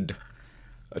feed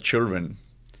children.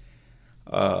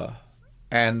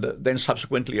 And then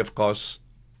subsequently, of course,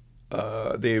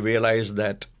 they realized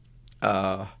that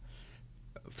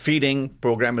feeding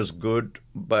program is good,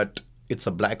 but it's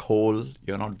a black hole.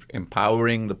 You're not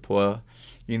empowering the poor.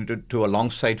 You need to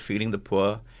alongside feeding the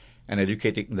poor and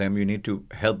educating them, you need to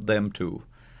help them to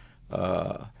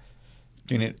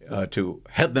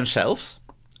help themselves.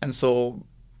 And so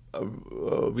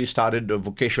we started a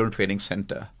vocational training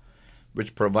center,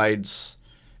 which provides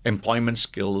employment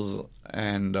skills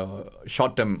and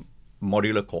short-term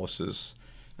modular courses,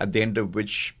 at the end of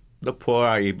which the poor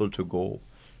are able to go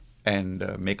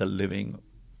and make a living,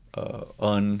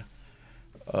 earn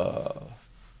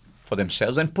for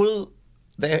themselves, and pull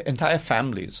their entire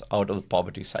families out of the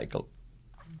poverty cycle.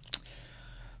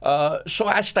 So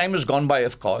as time has gone by,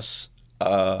 of course,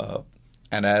 and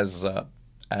as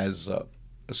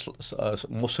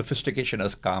more sophistication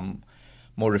has come,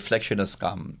 more reflection has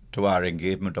come to our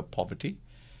engagement of poverty,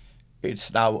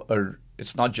 it's now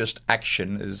it's not just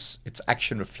action, it's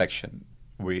action reflection.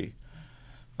 We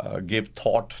give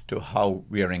thought to how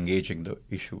we are engaging the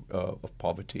issue of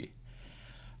poverty,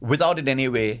 without in any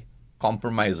way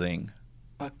compromising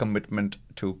our commitment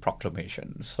to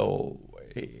proclamation. So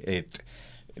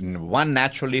one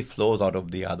naturally flows out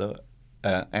of the other,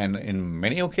 and in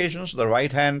many occasions the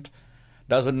right hand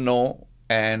doesn't know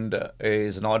and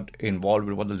is not involved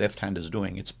with what the left hand is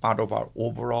doing. It's part of our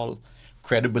overall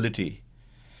credibility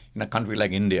in a country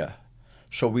like India.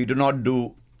 So we do not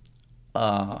do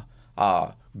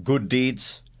good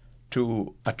deeds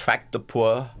to attract the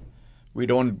poor. We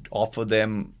don't offer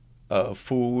them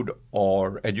food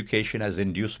or education as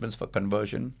inducements for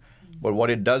conversion. But what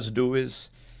it does do is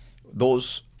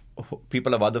those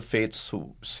people of other faiths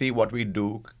who see what we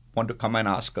do want to come and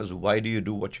ask us, why do you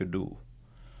do what you do?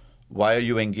 Why are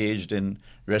you engaged in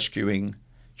rescuing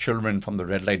children from the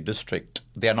red light district?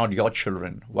 They are not your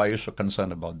children. Why are you so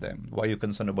concerned about them? Why are you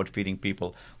concerned about feeding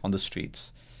people on the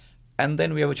streets? And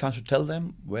then we have a chance to tell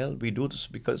them, well, we do this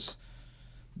because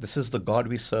this is the God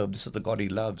we serve. This is the God he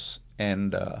loves.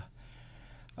 And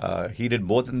he did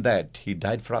more than that. He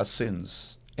died for our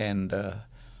sins. And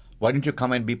why don't you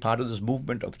come and be part of this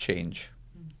movement of change?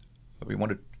 We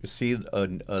want to see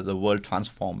the world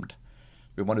transformed.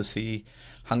 We want to see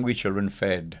hungry children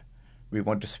fed. We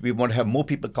want to have more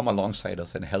people come alongside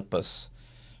us and help us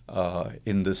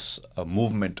in this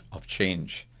movement of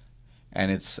change.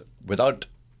 And it's without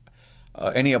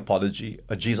any apology,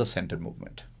 a Jesus-centered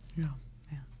movement. Yeah.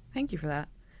 Thank you for that.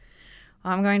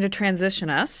 I'm going to transition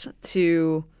us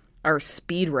to our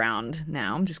speed round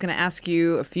now. I'm just going to ask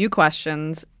you a few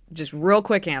questions, just real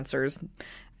quick answers,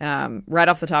 right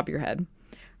off the top of your head.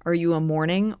 Are you a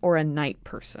morning or a night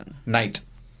person? Night.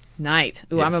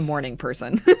 Ooh, Yes. I'm a morning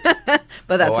person,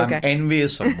 but that's okay. I'm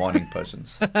envious of morning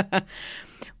persons.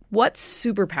 What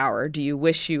superpower do you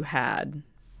wish you had?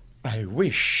 I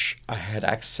wish I had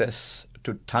access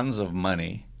to tons of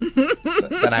money, so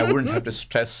then I wouldn't have to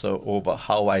stress over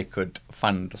how I could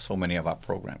fund so many of our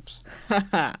programs.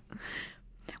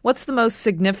 What's the most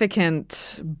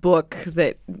significant book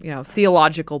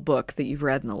theological book that you've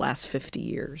read in the last 50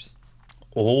 years?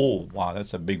 Oh, wow,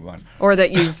 that's a big one. Or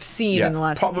that you've seen in the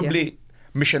last... Probably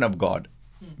Mission of God,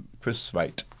 Chris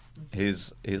Wright,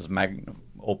 his magnum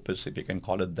opus, if you can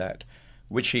call it that,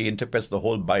 which he interprets the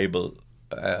whole Bible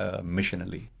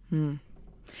missionally.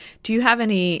 Do you have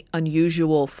any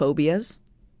unusual phobias?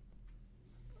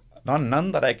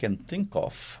 None that I can think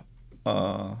of.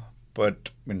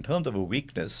 But in terms of a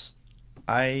weakness,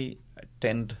 I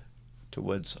tend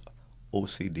towards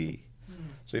OCD.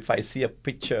 So if I see a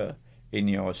picture in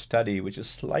your study which is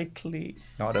slightly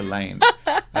not aligned,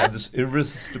 I have this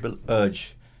irresistible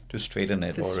urge to straighten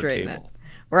it or a table.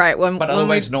 Right. But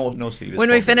otherwise, no serious.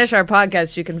 When we finish our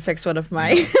podcast, you can fix one of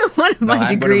my my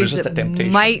degrees that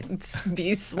might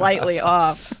be slightly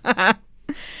off.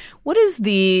 What is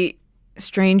the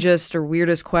strangest or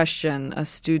weirdest question a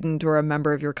student or a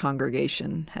member of your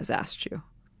congregation has asked you?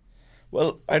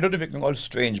 Well, I don't know if it can call it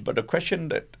strange, but a question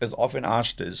that is often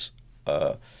asked is,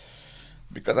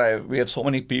 because we have so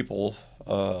many people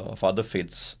of other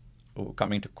faiths who are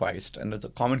coming to Christ, and the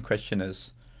common question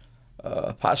is,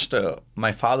 Pastor,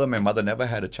 my father and my mother never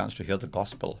had a chance to hear the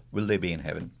gospel. Will they be in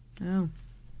heaven? Oh.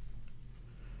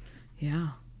 Yeah.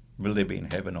 Will they be in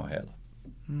heaven or hell?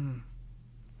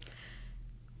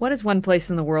 What is one place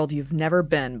in the world you've never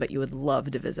been but you would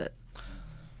love to visit?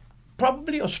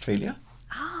 Probably Australia.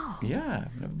 Oh. Yeah,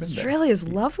 I've never been there. Australia is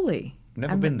lovely.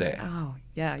 Never been there. Oh,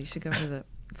 yeah, you should go visit.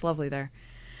 It's lovely there.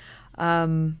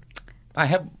 I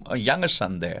have a younger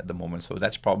son there at the moment, so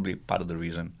that's probably part of the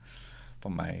reason for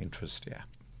my interest, yeah.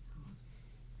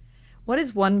 What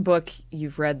is one book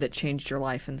you've read that changed your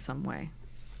life in some way?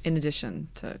 in addition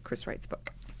to Chris Wright's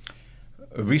book?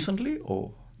 Recently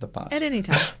or the past? At any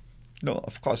time. No,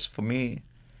 of course, for me,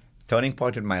 turning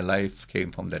point in my life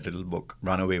came from that little book,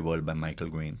 Runaway World by Michael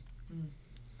Green.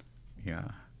 Yeah.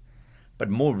 But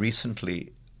more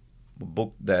recently, a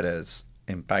book that has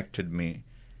impacted me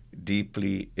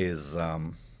deeply is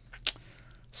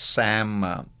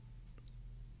Sam...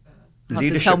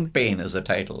 Leadership Pain is the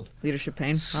title. Leadership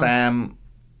Pain? Sam...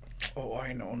 Oh,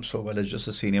 I know him so well. It's just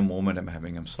a senior moment I'm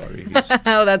having. I'm sorry.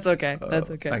 Oh, that's okay. That's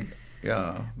okay.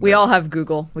 Yeah. We all have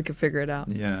Google. We can figure it out.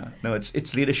 Yeah. No,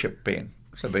 it's Leadership Pain.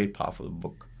 It's a very powerful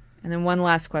book. And then one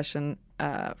last question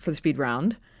for the speed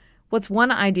round. What's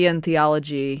one idea in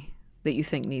theology that you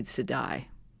think needs to die,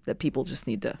 that people just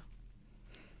need to...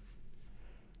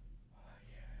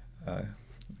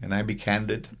 And I be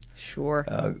candid. Sure.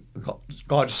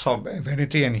 God's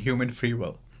sovereignty and human free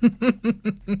will.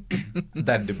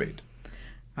 That debate.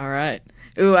 All right.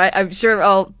 Ooh, I'm sure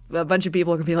a bunch of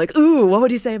people are gonna be like, "Ooh, what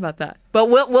would he say about that?" But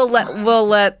we'll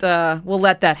let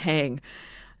that hang.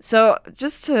 So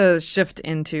just to shift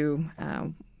into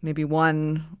maybe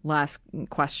one last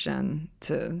question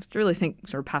to really think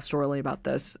sort of pastorally about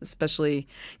this, especially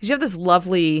because you have this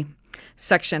lovely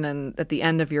section at the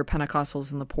end of your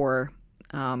Pentecostals and the Poor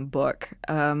book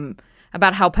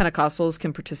about how Pentecostals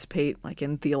can participate like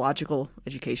in theological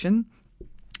education.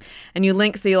 And you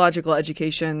link theological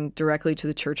education directly to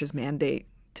the church's mandate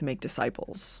to make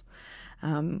disciples.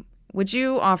 Would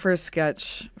you offer a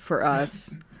sketch for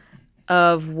us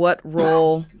of what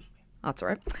role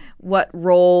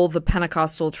the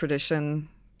Pentecostal tradition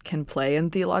can play in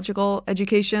theological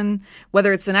education,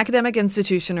 whether it's an academic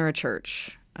institution or a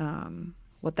church,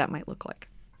 what that might look like?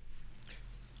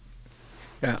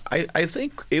 Yeah, I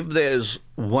think if there's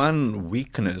one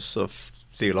weakness of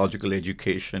theological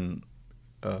education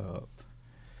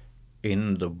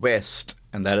in the West,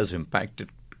 and that has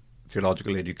impacted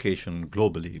theological education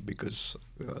globally because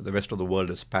the rest of the world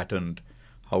has patterned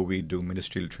how we do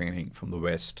ministerial training from the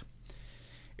West,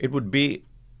 it would be,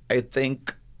 I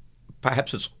think,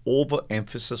 perhaps it's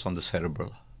overemphasis on the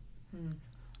cerebral.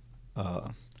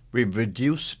 We've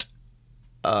reduced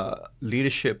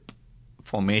leadership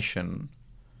formation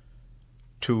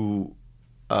to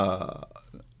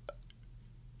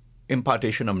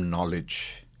impartation of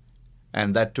knowledge,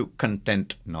 and that to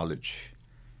content knowledge.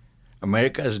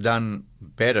 America has done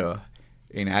better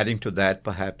in adding to that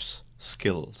perhaps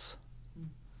skills.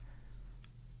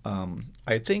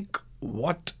 I think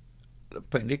what the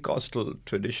Pentecostal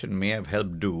tradition may have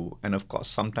helped do, and of course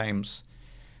sometimes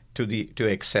to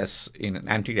excess in an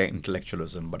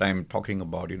anti-intellectualism, but I'm talking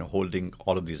about holding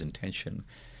all of these in tension,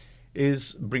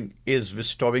 is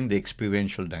restoring the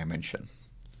experiential dimension,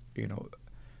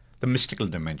 the mystical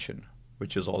dimension,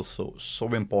 which is also so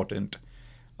important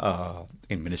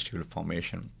in ministerial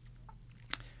formation.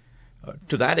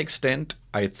 To that extent,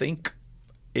 I think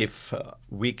if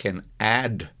we can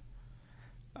add,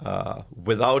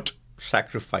 without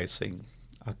sacrificing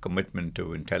a commitment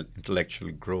to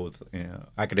intellectual growth,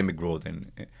 academic growth,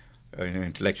 and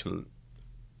intellectual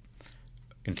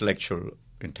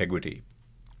integrity,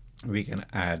 we can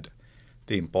add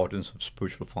the importance of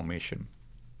spiritual formation.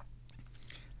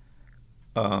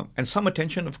 And some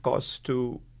attention, of course,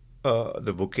 to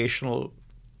the vocational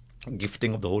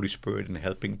gifting of the Holy Spirit and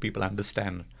helping people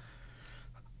understand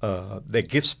their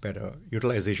gifts better,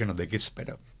 utilization of their gifts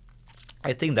better.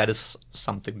 I think that is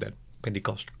something that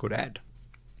Pentecost could add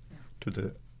to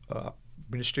the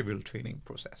ministerial training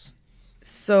process.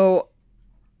 So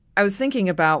I was thinking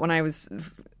about, when I was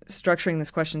structuring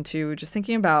this question too, just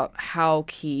thinking about how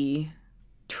key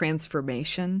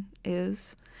transformation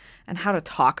is and how to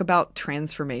talk about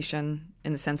transformation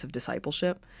in the sense of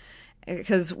discipleship.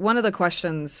 Because one of the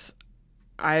questions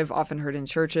I've often heard in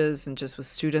churches and just with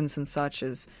students and such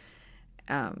is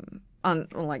on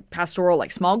like pastoral,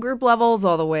 like small group levels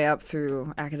all the way up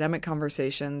through academic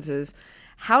conversations, is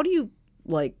how do you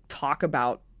like talk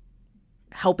about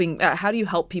helping, how do you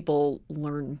help people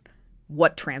learn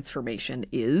what transformation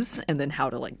is and then how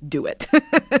to like do it?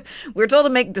 We're told to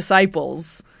make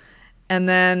disciples, and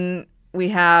then we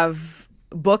have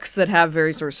books that have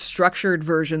very sort of structured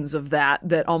versions of that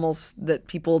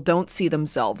people don't see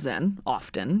themselves in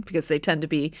often because they tend to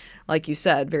be, like you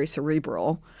said, very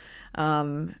cerebral.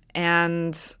 And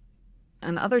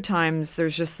other times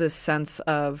there's just this sense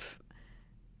of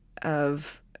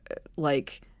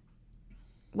like,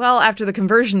 after the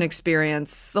conversion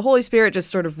experience, the Holy Spirit just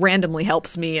sort of randomly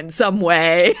helps me in some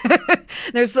way.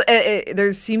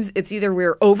 It's either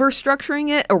we're over-structuring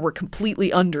it or we're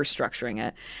completely under-structuring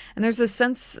it. And there's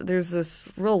this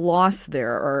real loss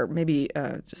there, or maybe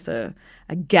just a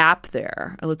gap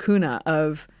there, a lacuna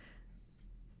of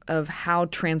how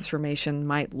transformation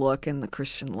might look in the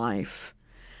Christian life.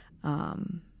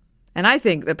 And I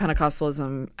think that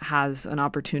Pentecostalism has an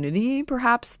opportunity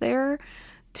perhaps there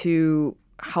to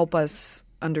help us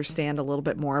understand a little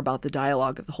bit more about the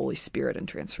dialogue of the Holy Spirit and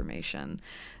transformation.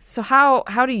 So how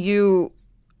do you,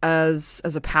 as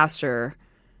a pastor,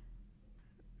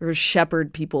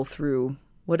 shepherd people through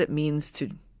what it means to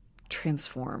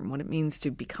transform, what it means to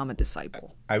become a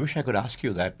disciple? I wish I could ask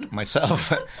you that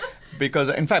myself, because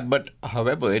in fact,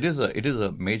 however, it is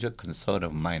a major concern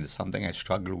of mine. It's something I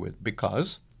struggle with,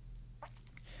 because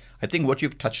I think what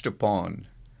you've touched upon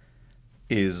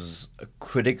is a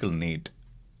critical need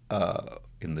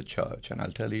in the church, and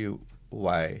I'll tell you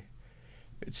why.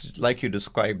 It's like you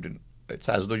described. It's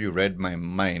as though you read my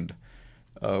mind.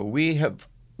 We have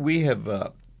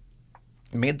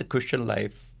made the Christian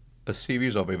life a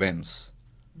series of events.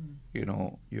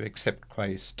 You accept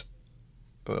Christ,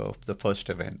 the first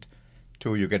event.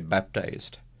 2, you get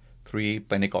baptized. 3,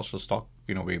 Pentecostals talk.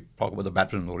 We talk about the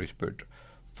baptism of the Holy Spirit.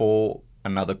 4,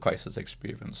 another crisis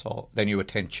experience. Or then you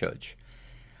attend church.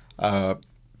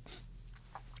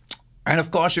 And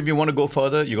of course, if you want to go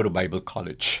further, you go to Bible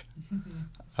college.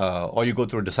 Or you go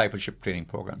through a discipleship training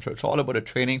program. So it's all about a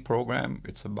training program.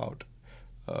 It's about,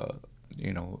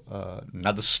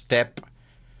 another step.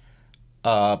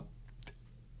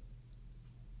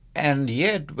 And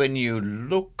yet, when you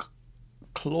look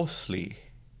closely,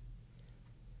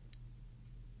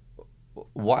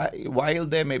 while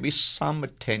there may be some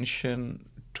attention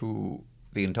to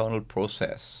the internal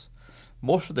process,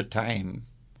 most of the time,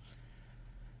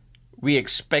 we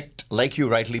expect, like you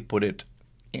rightly put it,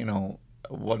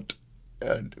 what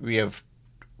we have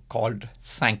called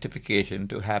sanctification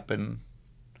to happen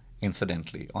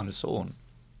incidentally on its own.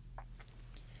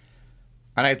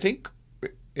 And I think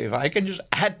if I can just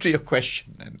add to your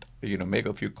question and make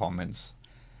a few comments,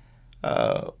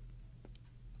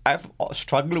 I've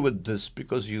struggled with this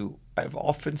because I've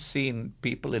often seen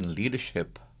people in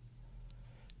leadership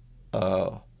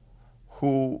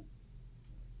who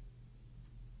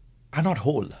are not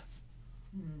whole.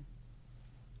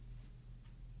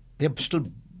 They're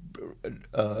still,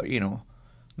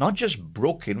 not just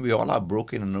broken. We all are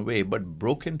broken in a way, but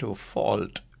broken to a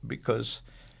fault because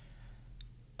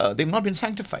they've not been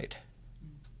sanctified.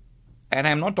 And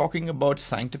I'm not talking about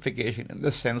sanctification in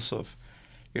the sense of,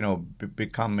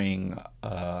 becoming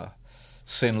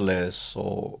sinless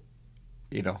or,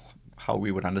 how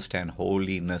we would understand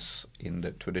holiness in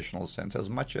the traditional sense, as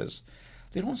much as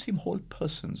they don't seem whole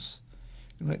persons,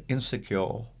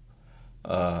 insecure.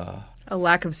 A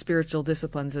lack of spiritual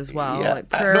disciplines as well. Yeah. Like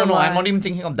prayer No, life. I'm not even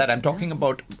thinking of that. I'm talking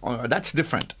about, that's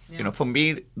different. Yeah. For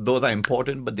me, those are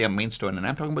important, but they are mainstone. And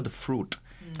I'm talking about the fruit.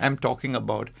 I'm talking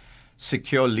about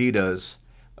secure leaders,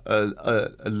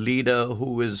 a leader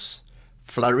who is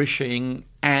flourishing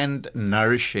and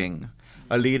nourishing,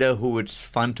 a leader who is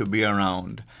fun to be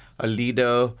around, a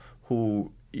leader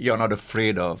who you're not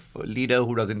afraid of, a leader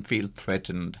who doesn't feel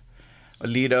threatened, a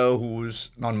leader who's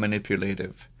not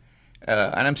manipulative.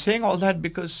 And I'm saying all that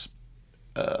because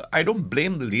I don't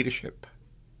blame the leadership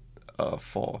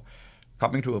for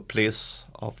coming to a place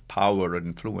of power and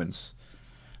influence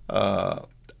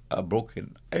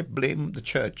broken. I blame the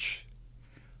church.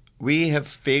 We have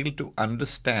failed to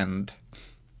understand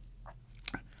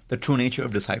the true nature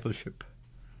of discipleship.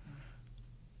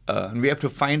 And we have to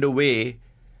find a way,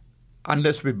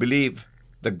 unless we believe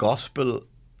the gospel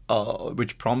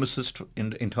which promises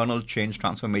internal change,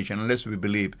 transformation, unless we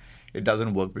believe it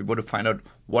doesn't work, we've got to find out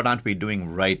what aren't we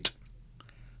doing right.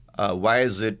 Why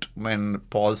is it when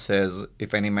Paul says,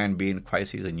 if any man be in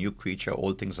Christ, he's a new creature,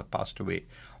 all things are passed away,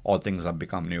 all things have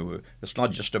become new. It's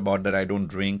not just about that I don't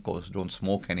drink or don't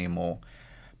smoke anymore,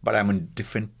 but I'm a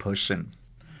different person.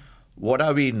 What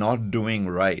are we not doing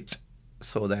right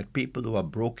so that people who are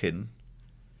broken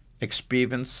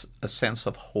experience a sense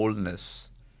of wholeness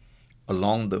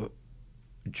along the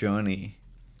journey?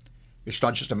 It's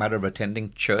not just a matter of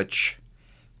attending church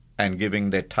and giving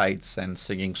their tithes and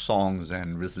singing songs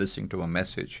and listening to a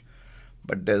message,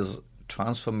 but there's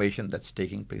transformation that's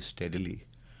taking place steadily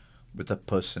with a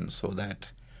person so that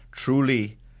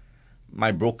truly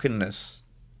my brokenness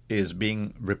is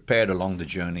being repaired along the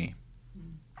journey.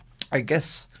 I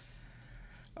guess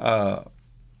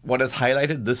what has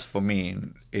highlighted this for me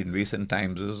in recent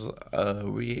times is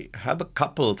we have a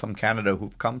couple from Canada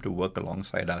who've come to work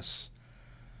alongside us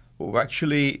who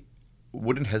actually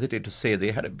wouldn't hesitate to say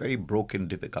they had a very broken,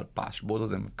 difficult past. Both of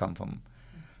them come from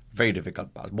very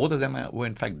difficult past. Both of them were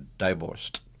in fact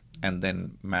divorced and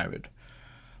then married.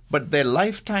 But their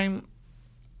lifetime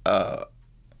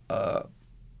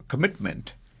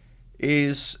commitment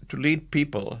is to lead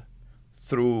people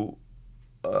through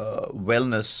a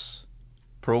wellness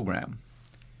program.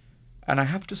 And I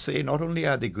have to say, not only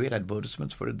are they great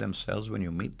advertisements for it themselves when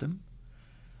you meet them,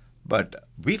 but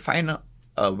we find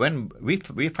when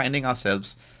we're finding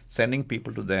ourselves sending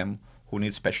people to them who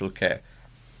need special care.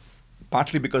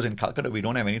 Partly because in Kolkata we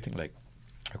don't have anything like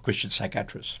a Christian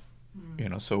psychiatrist,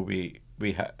 So they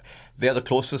are the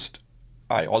closest.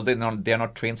 Although they are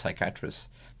not trained psychiatrists,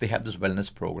 they have this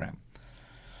wellness program.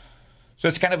 So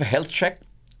it's kind of a health check,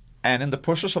 and in the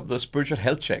process of the spiritual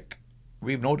health check,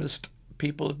 we've noticed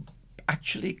people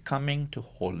actually coming to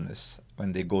wholeness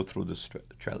when they go through this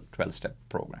 12-step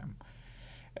program.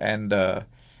 And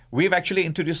we've actually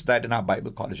introduced that in our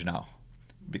Bible college now,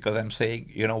 because I'm saying,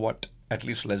 you know what, at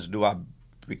least let's do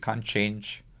we can't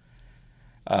change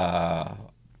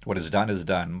what is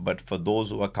done, but for those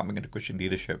who are coming into Christian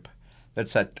leadership,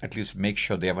 let's at least make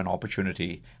sure they have an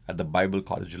opportunity at the Bible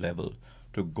college level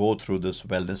to go through this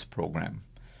wellness program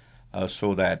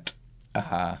so that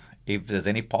if there's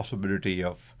any possibility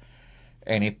of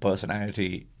any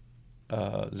personality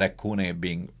lacuna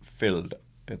being filled,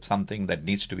 it's something that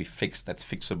needs to be fixed, that's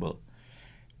fixable.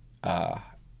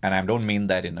 And I don't mean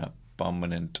that in a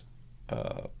permanent,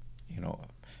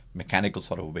 mechanical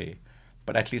sort of way,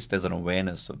 but at least there's an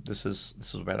awareness of this is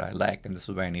where I lack and this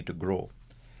is where I need to grow.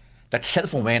 That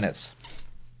self-awareness,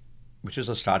 which is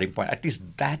a starting point, at least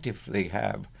that if they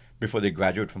have before they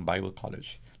graduate from Bible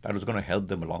college, that was going to help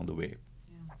them along the way.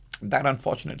 Yeah. That,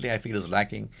 unfortunately, I feel is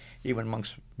lacking even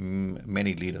amongst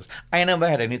many leaders. I never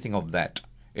had anything of that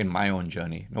in my own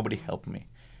journey. Nobody helped me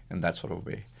in that sort of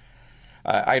way.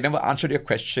 I never answered your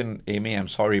question, Amy, I'm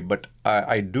sorry, but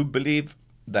I do believe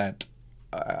that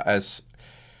as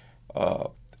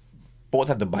both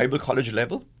at the Bible college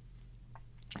level,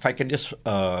 if I can just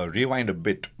rewind a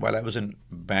bit, while I was in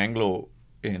Bangalore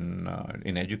in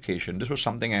education, this was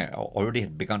something I already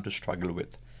had begun to struggle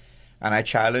with. And I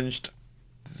challenged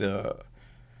the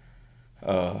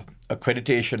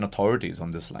accreditation authorities on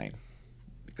this line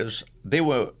because they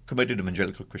were committed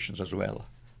evangelical Christians as well.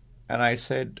 And I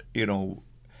said,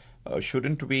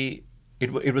 shouldn't we?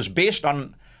 It was based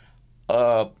on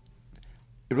a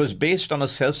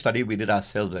self-study we did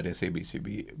ourselves at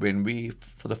SABC. When we,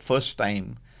 for the first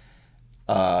time,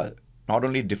 not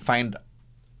only defined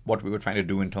what we were trying to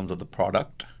do in terms of the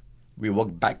product, we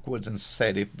worked backwards and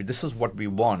said, if this is what we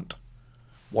want,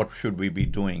 what should we be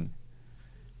doing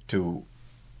to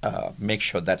make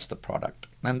sure that's the product?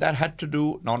 And that had to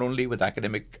do not only with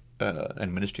academic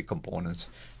and ministry components,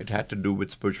 it had to do with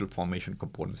spiritual formation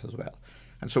components as well.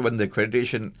 And so when the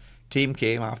accreditation team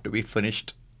came after we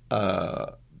finished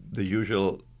the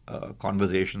usual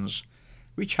conversations,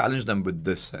 we challenged them with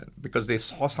this because they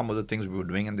saw some of the things we were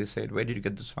doing and they said, where did you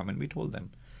get this from? And we told them.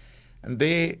 And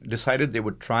they decided they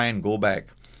would try and go back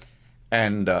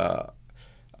and,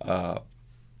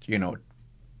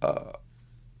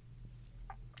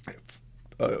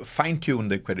 fine-tune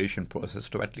the accreditation process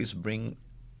to at least bring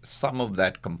some of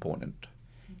that component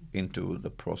into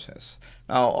the process.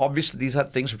 Now, obviously, these are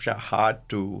things which are hard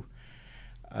to,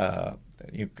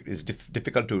 it's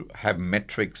difficult to have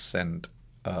metrics and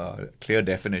clear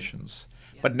definitions.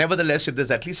 Yeah. But nevertheless, if there's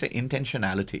at least an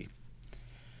intentionality,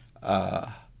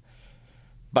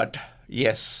 but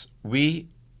yes, we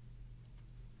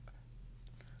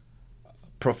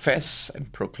profess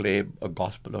and proclaim a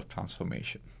gospel of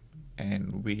transformation,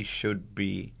 and we should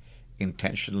be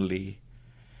intentionally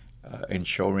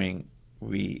ensuring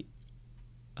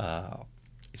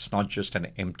it's not just an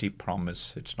empty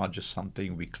promise, it's not just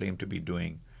something we claim to be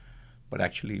doing, but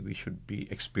actually we should be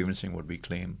experiencing what we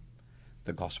claim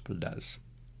the gospel does.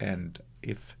 And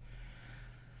if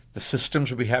the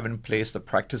systems we have in place, the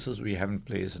practices we have in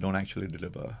place don't actually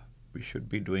deliver, we should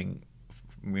be doing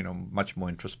much more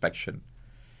introspection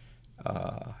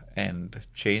and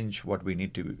change what we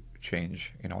need to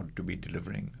change in order to be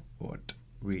delivering what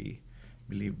we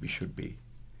believe we should be.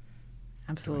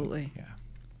 Absolutely. Doing.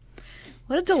 Yeah.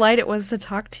 What a delight it was to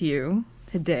talk to you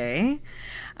today.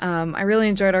 I really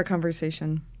enjoyed our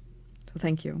conversation. So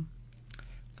thank you.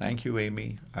 Thank you,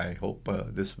 Amy. I hope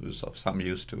this was of some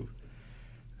use to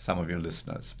some of your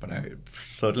listeners, but I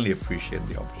certainly appreciate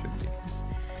the opportunity.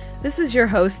 This is your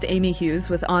host, Amy Hughes,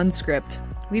 with OnScript.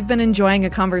 We've been enjoying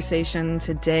a conversation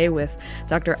today with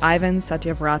Dr. Ivan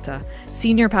Satyavrata,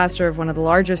 senior pastor of one of the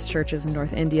largest churches in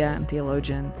North India and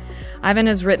theologian. Ivan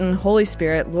has written Holy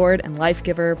Spirit, Lord and Life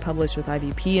Giver, published with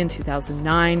IVP in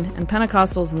 2009, and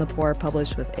Pentecostals and the Poor,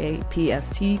 published with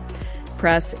Ph.D.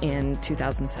 Press in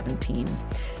 2017.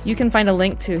 You can find a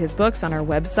link to his books on our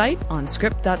website,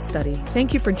 onscript.study.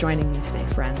 Thank you for joining me today,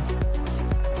 friends.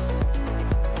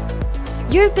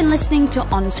 You've been listening to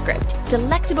OnScript,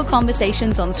 delectable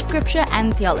conversations on scripture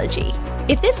and theology.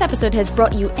 If this episode has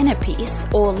brought you inner peace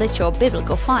or lit your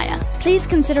biblical fire, please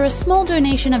consider a small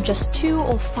donation of just $2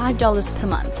 or $5 per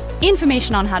month.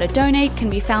 Information on how to donate can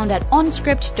be found at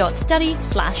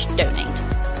onscript.study/donate.